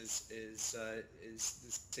compensation is the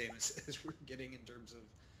same as we're getting in terms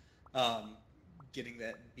of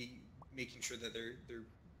making sure that their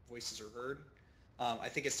voices are heard. I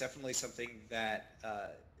think it's definitely something that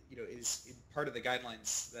is part of the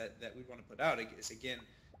guidelines that we want to put out is, again,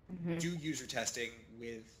 do user testing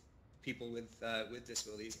with people with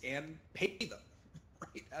disabilities and pay them.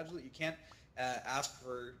 Right? Absolutely, you can't ask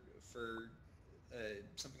for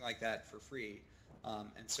something like that for free.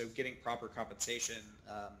 And so getting proper compensation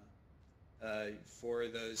for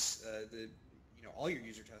those, all your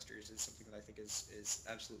user testers is something that I think is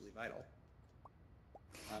absolutely vital.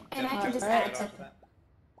 And I can just add to that.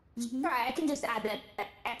 Sorry, I can just add that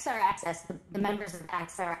XR Access, the members of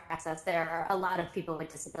XR Access, there are a lot of people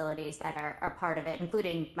with disabilities that are part of it,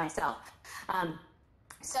 including myself.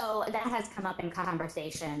 So that has come up in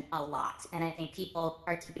conversation a lot, and I think people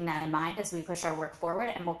are keeping that in mind as we push our work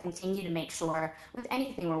forward, and we'll continue to make sure with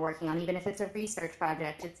anything we're working on, even if it's a research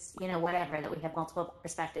project, it's whatever, that we have multiple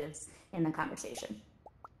perspectives in the conversation.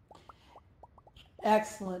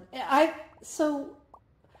 Excellent. So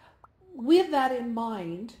with that in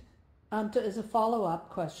mind, as a follow-up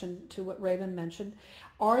question to what Raven mentioned,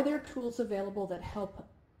 are there tools available that help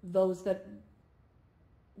those that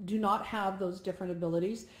do not have those different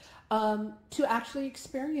abilities to actually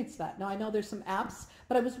experience that? Now, I know there's some apps,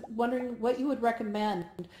 but I was wondering what you would recommend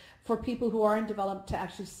for people who are in development to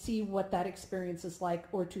actually see what that experience is like,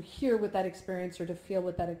 or to hear what that experience, or to feel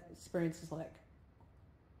what that experience is like.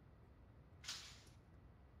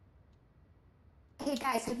 Hey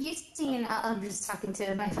guys, have you seen, I'm just talking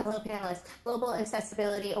to my fellow panelists, Global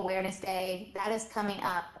Accessibility Awareness Day? That is coming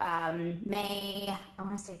up May, I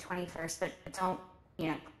want to say 21st, but don't,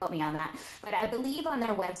 quote me on that. But I believe on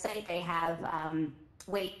their website they have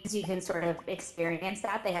ways you can sort of experience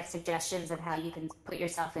that. They have suggestions of how you can put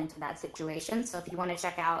yourself into that situation. So if you want to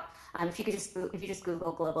check out, if you just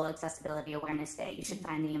Google Global Accessibility Awareness Day, you should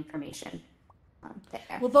find the information.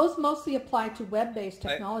 There. Will those mostly apply to web-based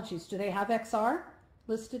technologies? Do they have XR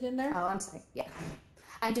listed in there? Oh, I'm sorry. Yeah,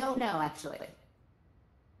 I don't know actually.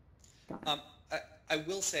 I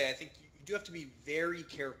will say I think you do have to be very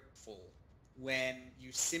careful when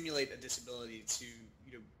you simulate a disability to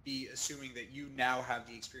be assuming that you now have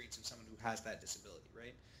the experience of someone who has that disability,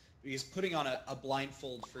 right? Because putting on a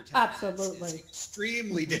blindfold for 10 minutes is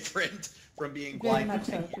extremely different from being blind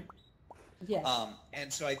for 10 years. Yes.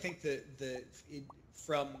 And so I think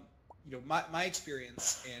from my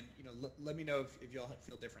experience, and let me know if y'all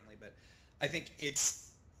feel differently, but I think it's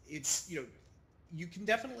you can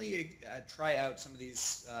definitely try out some of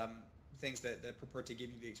these things that purport to give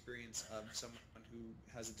you the experience of someone who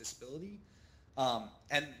has a disability,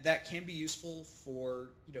 and that can be useful for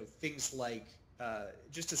things like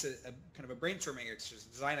just as a kind of a brainstorming exercise,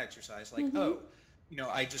 design exercise, like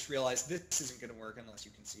I just realized this isn't going to work unless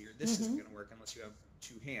you can see, or this isn't going to work unless you have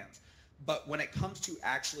two hands. But when it comes to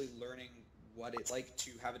actually learning what it's like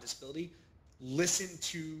to have a disability, listen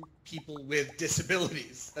to people with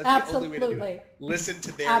disabilities. That's the only way to do it. Listen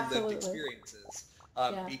to their lived experiences,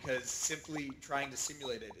 because simply trying to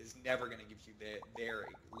simulate it is never going to give you their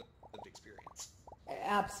lived experience.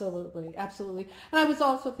 Absolutely, absolutely. And I was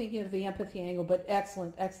also thinking of the empathy angle, but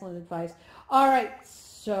excellent advice. All right.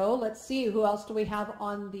 So let's see, who else do we have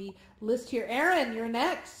on the list here? Aaron, you're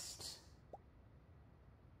next.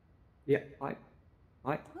 Yeah, hi.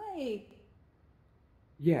 Hi.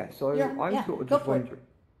 Yeah, so I'm sort of just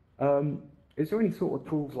wondering, is there any sort of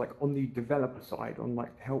tools like on the developer side, on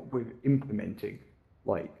like help with implementing,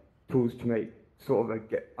 like tools to make sort of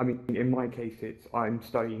I mean, in my case, I'm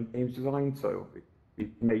studying games design, so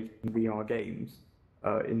it's making VR games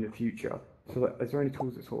in the future. So is there any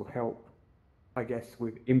tools that sort of help, I guess,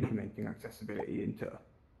 with implementing accessibility into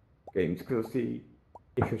games? Because I see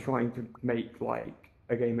if you're trying to make like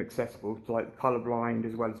a game accessible to like colorblind,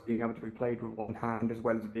 as well as being able to be played with one hand, as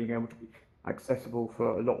well as being able to be accessible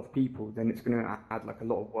for a lot of people, then it's going to add like a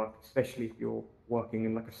lot of work, especially if you're working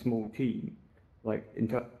in like a small team, like in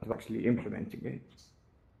terms of actually implementing it.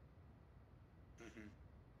 Mm-hmm.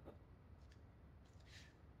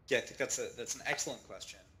 Yeah, I think that's an excellent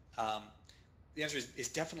question. The answer is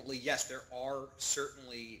definitely yes. There are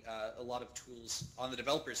certainly a lot of tools on the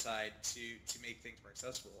developer side to make things more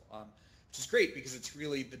accessible, which is great because it's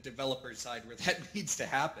really the developer side where that needs to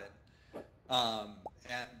happen.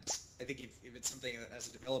 And I think if it's something that as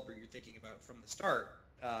a developer you're thinking about from the start,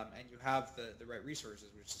 and you have the right resources,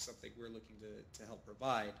 which is something we're looking to help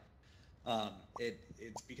provide, it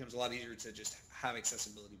becomes a lot easier to just have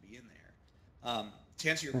accessibility be in there. To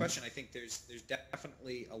answer your question, I think there's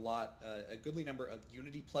definitely a goodly number of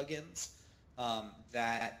Unity plugins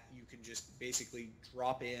that you can just basically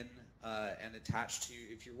drop in and attach to,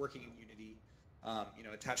 if you're working in Unity,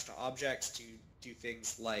 attach to objects to do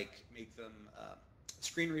things like make them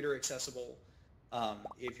screen reader accessible.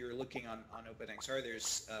 If you're looking on OpenXR,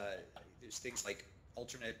 there's things like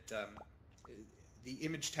alternate, the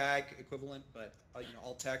image tag equivalent, but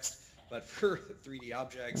alt text, but for 3D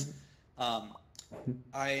objects.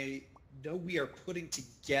 I know we are putting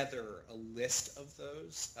together a list of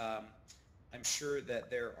those. I'm sure that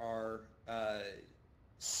there are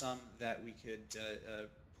some that we could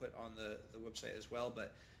put on the website as well,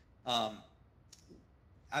 but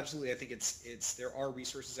absolutely, I think there are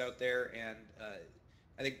resources out there, and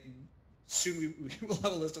I think soon we will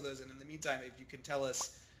have a list of those. And in the meantime, if you can tell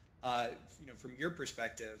us, from your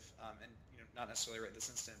perspective, and not necessarily right this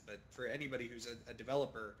instant, but for anybody who's a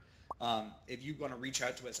developer, if you want to reach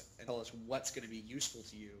out to us and tell us what's going to be useful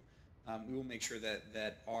to you, we will make sure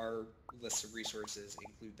that our list of resources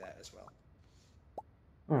include that as well.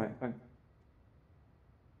 All right, thanks.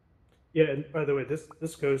 Yeah, and by the way,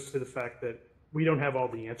 this goes to the fact that we don't have all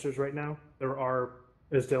the answers right now. There are,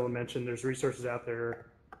 as Dylan mentioned, there's resources out there.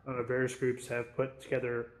 Various groups have put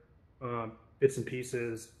together bits and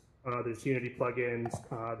pieces. There's Unity plugins.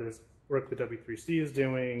 There's work that W3C is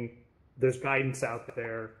doing. There's guidance out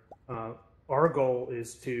there. Our goal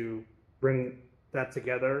is to bring that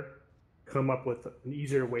together, come up with an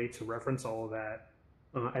easier way to reference all of that,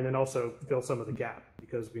 and then also fill some of the gap,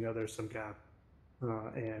 because we know there's some gap,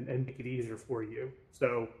 and make it easier for you.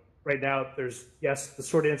 So right now, the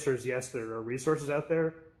short answer is yes, there are resources out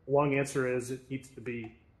there. The long answer is it needs to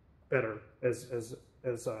be better,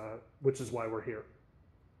 which is why we're here.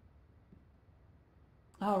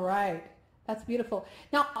 All right. That's beautiful.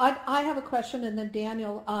 Now, I have a question, and then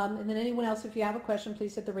Daniel, and then anyone else, if you have a question,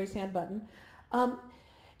 please hit the raise hand button.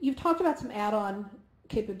 You've talked about some add-on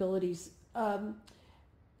capabilities.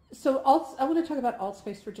 So I want to talk about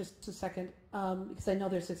AltSpace for just a second, because I know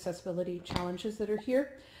there's accessibility challenges that are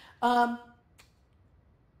here.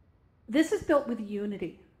 This is built with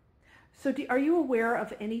Unity. So are you aware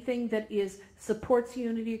of anything that supports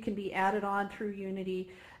Unity, can be added on through Unity,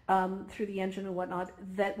 through the engine and whatnot,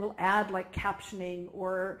 that will add like captioning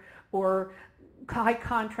or high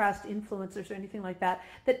contrast influencers or anything like that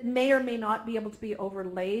may or may not be able to be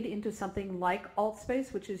overlaid into something like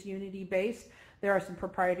AltSpace, which is Unity based? There are some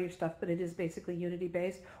proprietary stuff, but it is basically Unity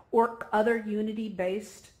based, or other Unity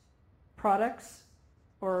based products,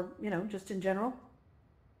 or just in general.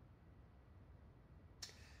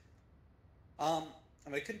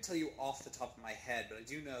 I couldn't tell you off the top of my head, but I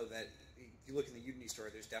do know that if you look in the Unity store,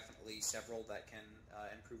 there's definitely several that can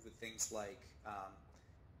improve with things like,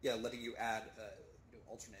 letting you add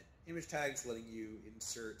alternate image tags, letting you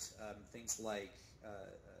insert things like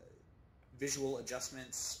visual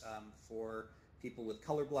adjustments for people with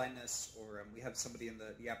color blindness, or we have somebody in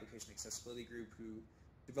the application accessibility group who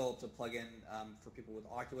developed a plugin for people with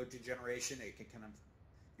ocular degeneration. It can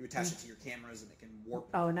you attach it to your cameras and it can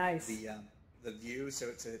warp the view,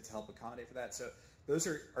 so to help accommodate for that. So those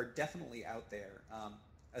are definitely out there.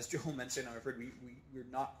 As Joel mentioned, I've heard we're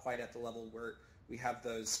not quite at the level where we have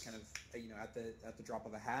those kind of at the drop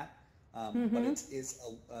of a hat, but it is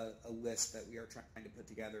a list that we are trying to put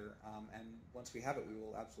together, and once we have it, we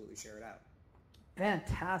will absolutely share it out.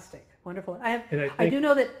 Fantastic, wonderful. I do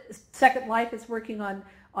know that Second Life is working on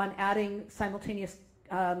adding simultaneous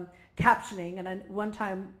captioning, and one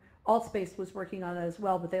time AltSpace was working on it as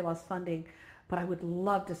well, but they lost funding. but I would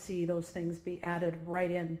love to see those things be added right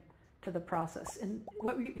in to the process. And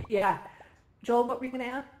Joel, what were you going to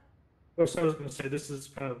add? Well, so I was going to say this is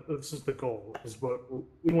the goal. Is what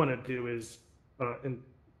we want to do is, from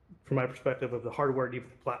my perspective of the hardware and even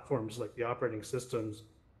the platforms like the operating systems,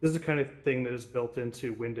 this is the kind of thing that is built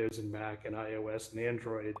into Windows and Mac and iOS and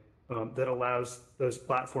Android that allows those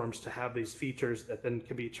platforms to have these features that then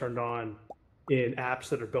can be turned on in apps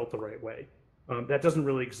that are built the right way. That doesn't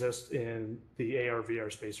really exist in the AR VR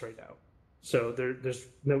space right now. So there's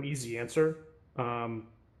no easy answer.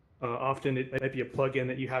 Often it might be a plugin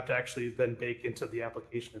that you have to actually then bake into the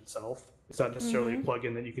application itself. It's not necessarily a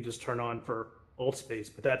plugin that you can just turn on for AltSpace,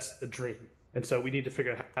 but that's the dream. And so we need to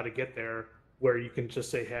figure out how to get there where you can just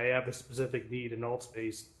say, hey, I have a specific need in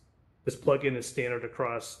AltSpace. This plugin is standard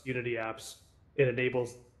across Unity apps. It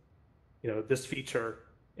enables, this feature,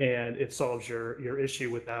 and it solves your issue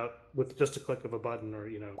with just a click of a button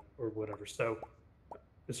or whatever. So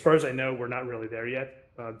as far as I know, we're not really there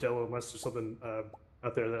yet, Dylan, unless there's something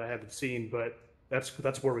out there that I haven't seen, but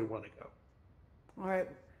that's where we want to go. All right.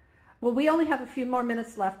 Well, we only have a few more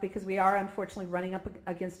minutes left because we are unfortunately running up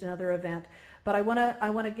against another event. But I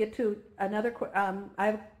want to get to another.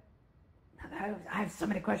 I have so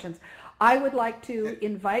many questions. I would like to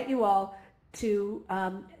invite you all to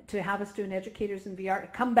have us do an Educators in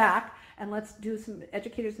VR. Come back and let's do some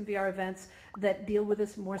Educators in VR events that deal with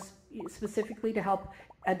this more specifically to help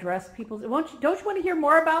address people's. Don't you want to hear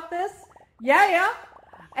more about this? Yeah.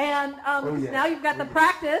 And now you've got the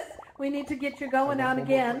practice. We need to get you going on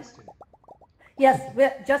again. Yes,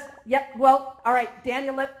 well, all right,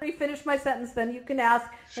 Daniel, let me finish my sentence, then you can ask,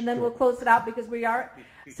 and then we'll close it out because we are.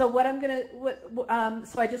 So what I'm going to,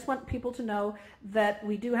 so I just want people to know that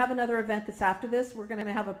we do have another event that's after this. We're going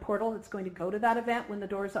to have a portal that's going to go to that event when the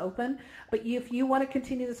doors open. But if you want to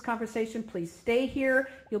continue this conversation, please stay here.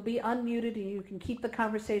 You'll be unmuted, and you can keep the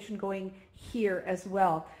conversation going here as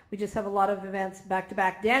well. We just have a lot of events back to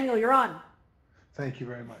back. Daniel, you're on. Thank you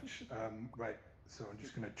very much. Right, so I'm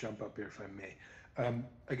just going to jump up here if I may.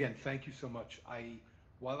 Again, thank you so much.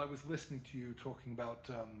 While I was listening to you talking about,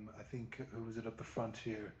 I think, who was it up the front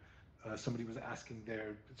here? Somebody was asking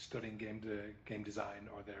they're studying game design.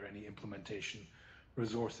 Are there any implementation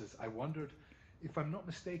resources? I wondered, if I'm not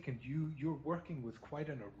mistaken, you're working with quite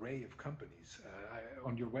an array of companies.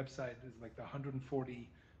 On your website, there's like the 140,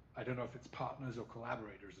 I don't know if it's partners or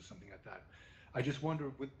collaborators or something like that. I just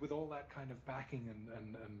wonder, with all that kind of backing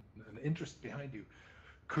and interest behind you,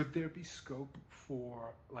 could there be scope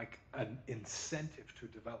for like an incentive to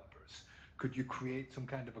developers? Could you create some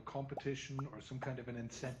kind of a competition or some kind of an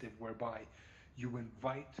incentive whereby you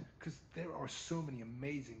invite, because there are so many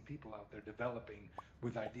amazing people out there developing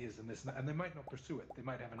with ideas in this, and they might not pursue it. They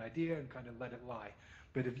might have an idea and kind of let it lie.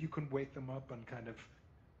 But if you can wake them up and kind of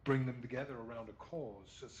bring them together around a cause,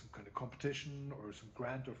 some kind of competition or some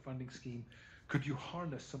grant or funding scheme, could you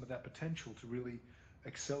harness some of that potential to really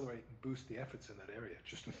accelerate and boost the efforts in that area?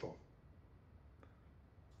 Just a thought.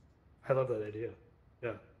 I love that idea.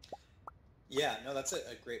 Yeah. Yeah, no, that's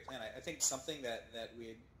a great plan. I think something that we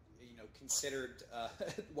had, considered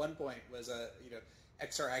at one point was a,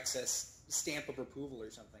 XR Access stamp of approval or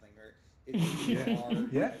something, or if you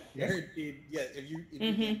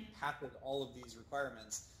pass all of these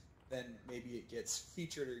requirements, then maybe it gets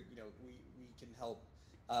featured, or we can help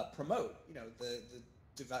promote the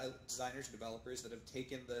designers and developers that have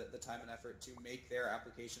taken the time and effort to make their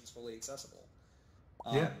applications fully accessible.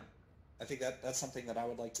 I think that's something that I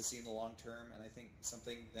would like to see in the long term, and I think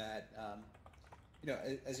something that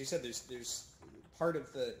as you said, there's part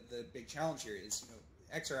of the big challenge here is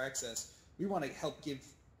XR Access. We want to help give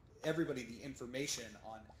everybody the information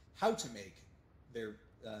on how to make their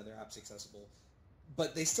apps accessible,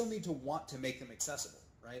 but they still need to want to make them accessible,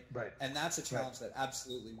 right? Right. And that's a challenge that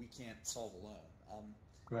absolutely we can't solve alone.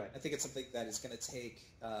 Right. I think it's something that is going to take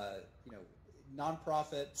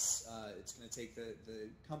nonprofits, it's going to take the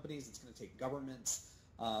companies, it's going to take governments,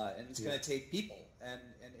 and it's going to take people and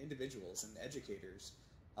individuals and educators.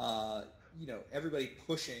 Everybody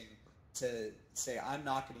pushing to say, I'm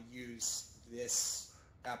not going to use this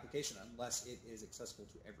application unless it is accessible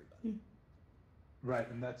to everybody. Right,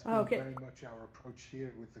 and that's been very much our approach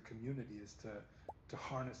here with the community, is to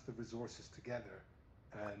harness the resources together,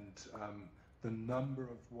 and the number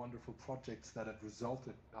of wonderful projects that have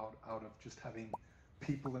resulted out of just having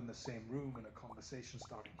people in the same room and a conversation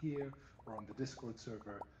starting here or on the Discord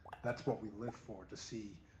server. That's what we live for, to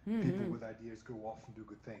see people with ideas go off and do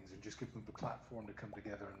good things, and just give them the platform to come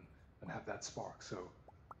together and have that spark. So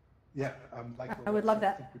yeah, I would love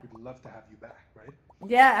that. I think we would love to have you back, right?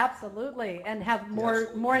 Yeah, absolutely, and have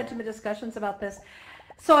more intimate discussions about this.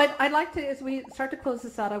 So I'd like to, as we start to close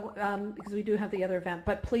this out, because we do have the other event,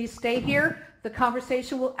 but please stay here. The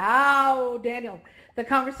conversation will, Daniel, the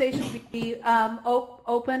conversation will be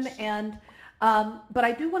open, and but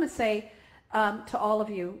I do want to say to all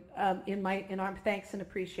of you in our thanks and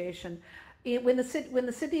appreciation, when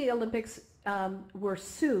the Sydney Olympics were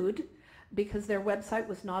sued because their website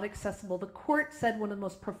was not accessible, the court said one of the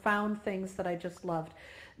most profound things that I just loved.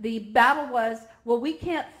 The battle was, well, we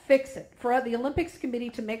can't fix it. For the Olympics Committee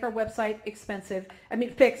to make our website fix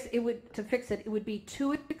it would be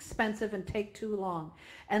too expensive and take too long.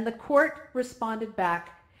 And the court responded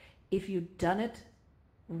back, if you'd done it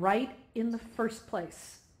right in the first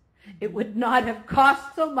place, it would not have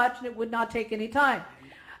cost so much and it would not take any time.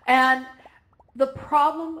 And the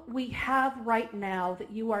problem we have right now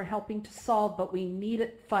that you are helping to solve, but we need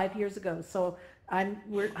it 5 years ago, so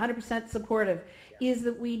we're 100% supportive, is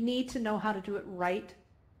that we need to know how to do it right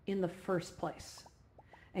in the first place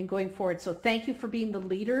and going forward. So thank you for being the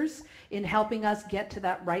leaders in helping us get to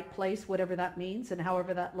that right place, whatever that means and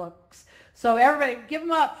however that looks. So everybody, give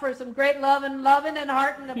them up for some great loving and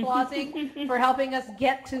heart and applauding for helping us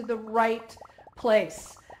get to the right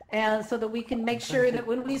place. And so that we can make sure that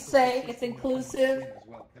when we say it's inclusive,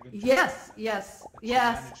 yes. You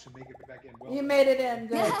made it in.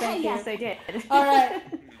 Good. Thank you. Yes, I did. All right.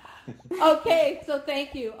 Okay, so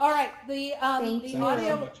thank you. All right, the audio.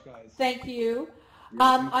 So much, guys. Thank you.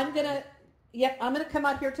 I'm gonna come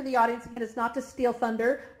out here to the audience, and it's not to steal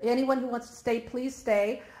thunder. Anyone who wants to stay, please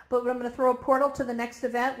stay. But I'm going to throw a portal to the next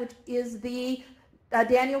event, which is the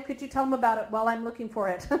Daniel. Could you tell them about it while I'm looking for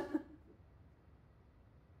it?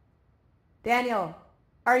 Daniel,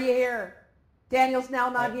 are you here? Daniel's now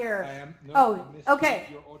not here. I am. No, okay.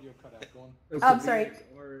 Your audio cut out. Go on. I'm sorry.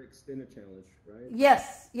 VR extended challenge, right?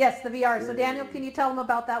 Yes, the VR. So Daniel, can you tell them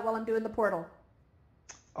about that while I'm doing the portal?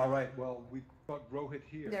 All right. Well, we've got Rohit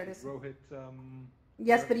here. There it is. Rohit.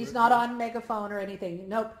 Yes, but he's not on megaphone or anything.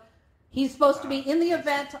 Nope. He's supposed to be in the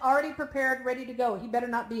event, already prepared, ready to go. He better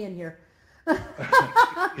not be in here.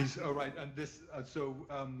 He's all right. And this,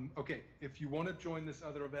 okay. If you want to join this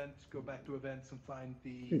other event, go back to events and find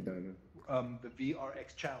the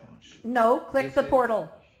VRX challenge. No, click the portal.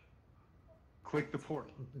 Click the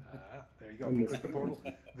portal. There you go. Click the portal.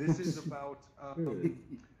 This is about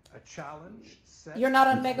a challenge set. You're not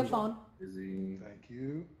on megaphone. Thank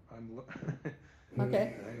you.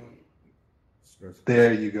 Okay.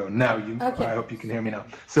 There you go. Now Okay. I hope you can hear me now.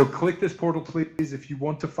 So click this portal, please, if you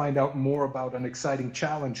want to find out more about an exciting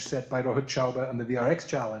challenge set by Rohit Chawda and the VRX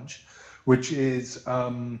challenge, which is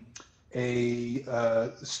a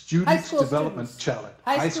student development challenge.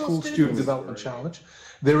 High school student development challenge.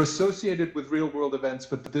 They're associated with real world events,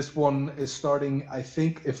 but this one is starting, I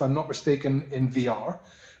think, if I'm not mistaken, in VR.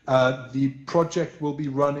 The project will be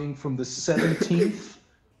running from the 17th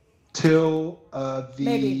till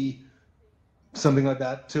something like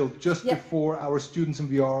that, till just before our Students in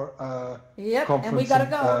VR conference. And we gotta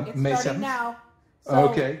go. It's May starting 7th. now. So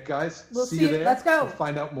Okay, guys, we'll see you there. Let's go. We'll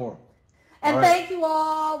find out more. And All right. thank you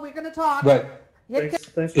all. We're going to talk. Right. Thanks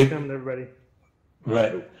for coming, everybody.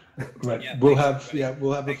 Right. Yeah, we'll thanks, have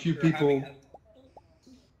we'll have a Thank few you for having people. us.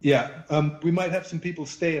 Yeah, we might have some people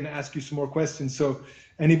stay and ask you some more questions. So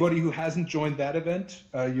anybody who hasn't joined that event,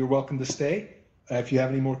 you're welcome to stay. If you have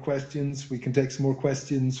any more questions, we can take some more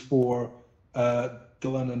questions for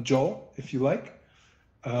Dylan and Joel, if you like.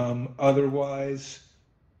 Otherwise,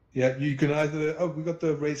 yeah, you can either. Oh, we got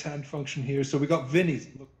the raise hand function here. So we got Vinny.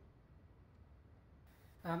 Look.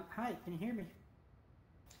 Hi, can you hear me?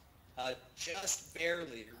 Just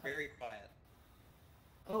barely. You're very quiet.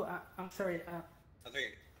 Oh, I'm sorry. Oh, there you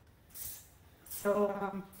go. So,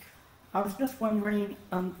 I was just wondering,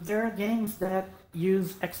 there are games that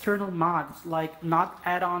use external mods, like not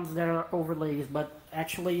add-ons that are overlays, but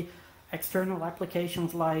actually external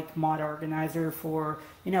applications like Mod Organizer for,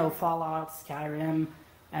 Fallout, Skyrim,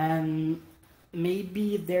 and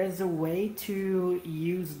maybe there's a way to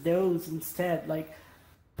use those instead, like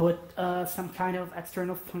put some kind of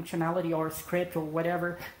external functionality or script or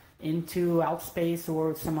whatever into Outspace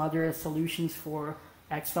or some other solutions for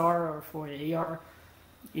XR or for AR.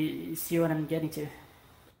 You see what I'm getting to?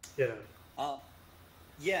 Yeah.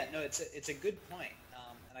 It's a good point,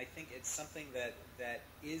 and I think it's something that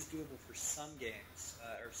is doable for some games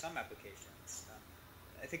or some applications.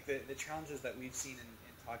 I think the challenges that we've seen in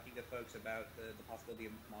talking to folks about the possibility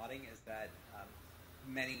of modding is that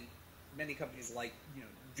many companies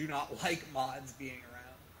do not like mods being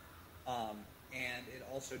around, and it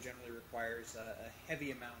also generally requires a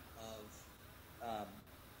heavy amount of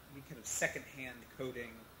kind of second-hand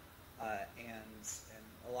coding and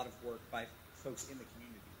a lot of work by folks in the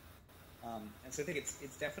community. And so I think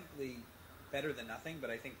it's definitely better than nothing, but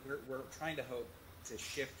I think we're trying to hope to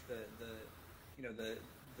shift the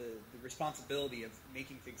responsibility of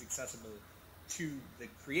making things accessible to the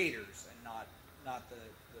creators and not the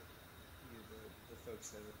folks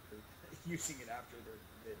that are using it after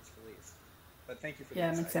it's released. But thank you for the Yeah,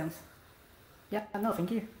 insight. makes sense. Yeah, no,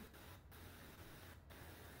 thank you.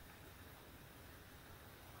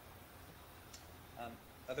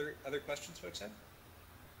 Other questions folks have?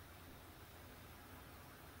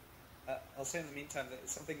 I'll say in the meantime that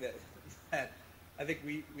something that I think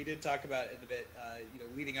we did talk about in a bit,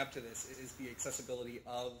 leading up to this, is the accessibility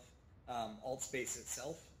of AltSpace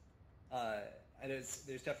itself. And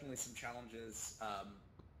there's definitely some challenges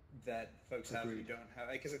that folks have who don't have,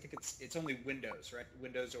 because I think it's only Windows, right?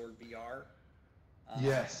 Windows or VR.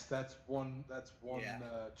 Yes, that's one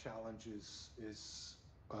Yeah. challenge is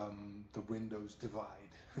the Windows divide,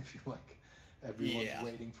 if you like. Everyone's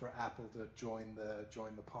waiting for Apple to join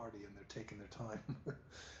the party, and they're taking their time.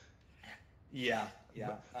 Yeah.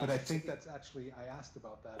 But I think that's actually, I asked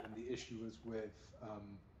about that, and the issue is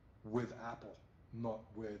with Apple, not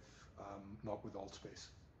with AltSpace.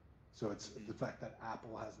 So it's the fact that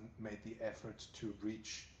Apple hasn't made the effort to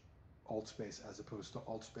reach AltSpace, as opposed to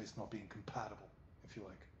AltSpace not being compatible, if you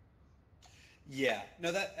like. Yeah,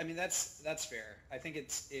 no, that's fair. I think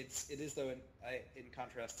it is though in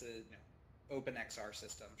contrast to open XR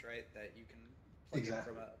systems, right? That you can plug in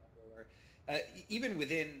from even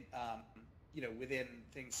within within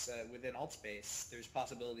things within AltSpace, there's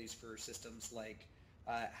possibilities for systems like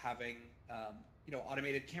having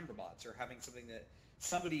automated camera bots, or having something that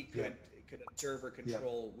somebody could observe or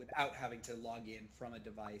control without having to log in from a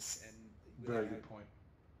device and very good point.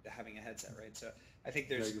 Having a headset, right? So I think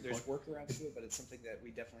there's workarounds to it, but it's something that we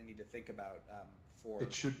definitely need to think about for.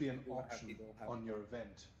 It should be an option on your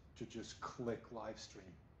event to just click live stream,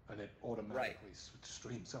 and it automatically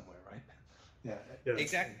streams somewhere, right? Yeah.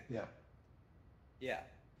 Exactly. Yeah. Yeah.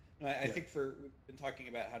 No, I think we've been talking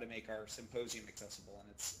about how to make our symposium accessible, and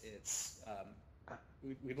it's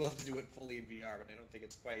we'd love to do it fully in VR, but I don't think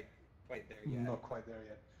it's quite there yet. Not quite there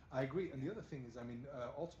yet. I agree. And the other thing is,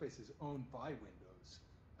 AltSpace is owned by Windows,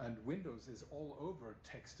 and Windows is all over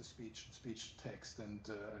text-to-speech, speech-to-text, and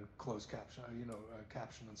closed caption,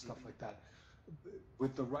 caption and stuff like that.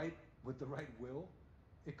 With the right will,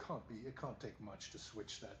 it can't take much to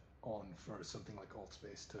switch that on for something like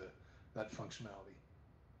AltSpace to that functionality.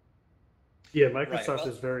 Yeah, Microsoft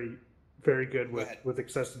is very, very good with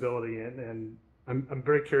accessibility, and I'm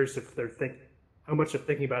very curious if they're how much they're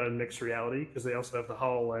thinking about it in mixed reality, because they also have the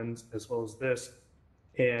HoloLens as well as this,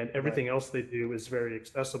 and everything else they do is very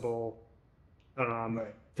accessible.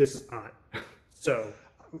 This is not. So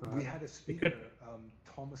we had a speaker,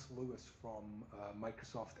 Thomas Lewis from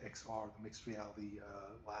Microsoft XR, the mixed reality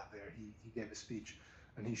lab there. He gave a speech,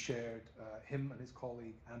 and he shared, him and his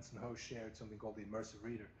colleague Anson Ho shared something called the Immersive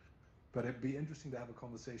Reader. But it'd be interesting to have a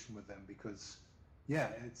conversation with them, because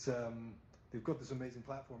it's they've got this amazing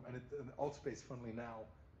platform, and AltSpace, funnily now,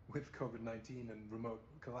 with COVID-19 and remote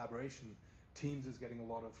collaboration, Teams is getting a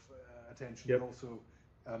lot of attention. But also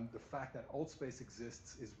the fact that AltSpace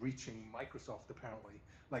exists is reaching Microsoft, apparently,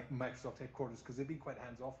 like Microsoft headquarters, because they've been quite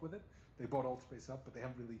hands-off with it. They bought AltSpace up, but they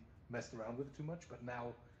haven't really messed around with it too much. But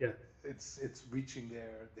now it's reaching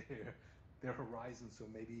their horizon, so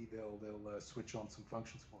maybe they'll switch on some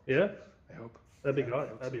functions for us. Yeah, I hope. That'd be good.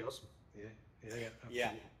 That'd be awesome.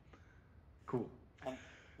 Yeah. Cool.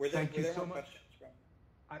 Thank you so much. Sure.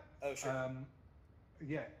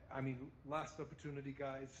 Last opportunity,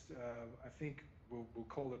 guys. I think we'll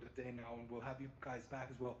call it a day now, and we'll have you guys back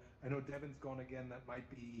as well. I know Devin's gone again. That might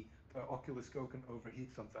be Oculus Go can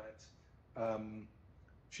overheat sometimes.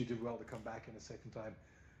 She did well to come back in a second time.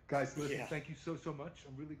 Guys, listen, thank you so much.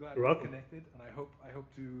 I'm really glad we're connected, and I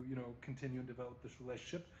hope to continue and develop this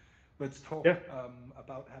relationship. Let's talk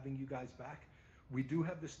about having you guys back. We do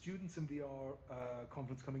have the Students in VR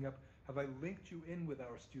conference coming up. Have I linked you in with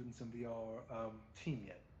our Students in VR team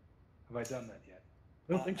yet? Have I done that yet?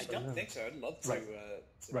 I don't think so. I don't think so. I'd love to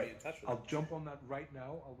be in touch with I'll jump on that right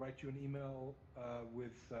now. I'll write you an email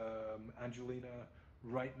with Angelina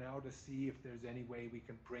right now to see if there's any way we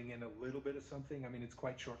can bring in a little bit of something. It's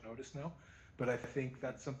quite short notice now, but I think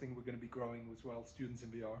that's something we're going to be growing as well, Students in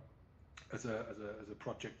VR, as a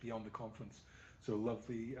project beyond the conference. So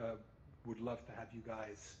lovely. Would love to have you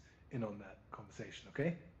guys in on that conversation.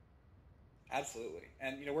 Okay. Absolutely,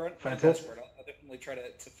 and we're on Discord. I'll definitely try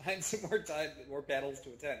to find some more time, more battles to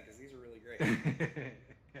attend, because these are really great.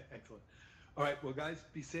 Excellent. All right, well, guys,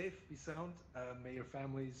 be safe, be sound. May your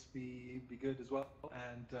families be good as well.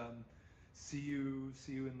 And see you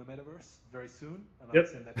in the metaverse very soon, and Yep.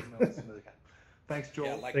 I'll send that email as soon as I can. Thanks, Joel.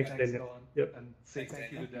 Yeah, like Thanks, that. Daniel. Don. Yep. And say Thanks,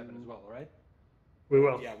 thank you Daniel. to Devin as well. All right. We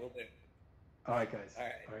will. Yeah, we'll do. All right, guys. All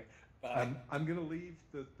right. All right. Bye. I'm gonna leave.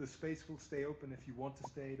 The space will stay open if you want to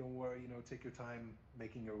stay. Don't worry. Take your time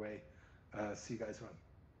making your way. See you guys around.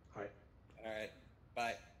 All right. All right.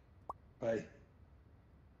 Bye. Bye.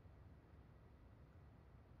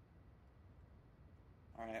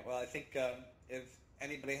 All right. Well, I think if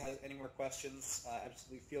anybody has any more questions,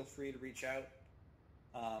 absolutely feel free to reach out.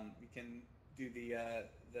 You can do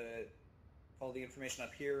follow the information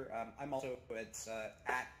up here. I'm also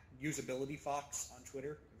at usabilityfox on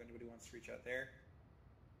Twitter if anybody wants to reach out there.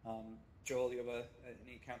 Joel, do you have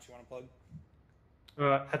any accounts you want to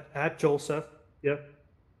plug? At Joel Seth. Yep.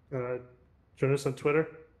 Join us on Twitter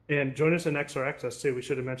and join us in XR Access too. We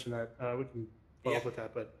should have mentioned that. We can follow up with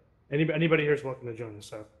that, but anybody here is welcome to join us.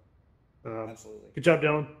 So, Absolutely. Good job,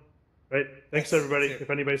 Dylan. Right. Thanks Thanks. everybody. You too. If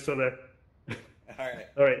anybody's still there. All right.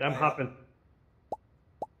 All right. I'm Bye. hopping.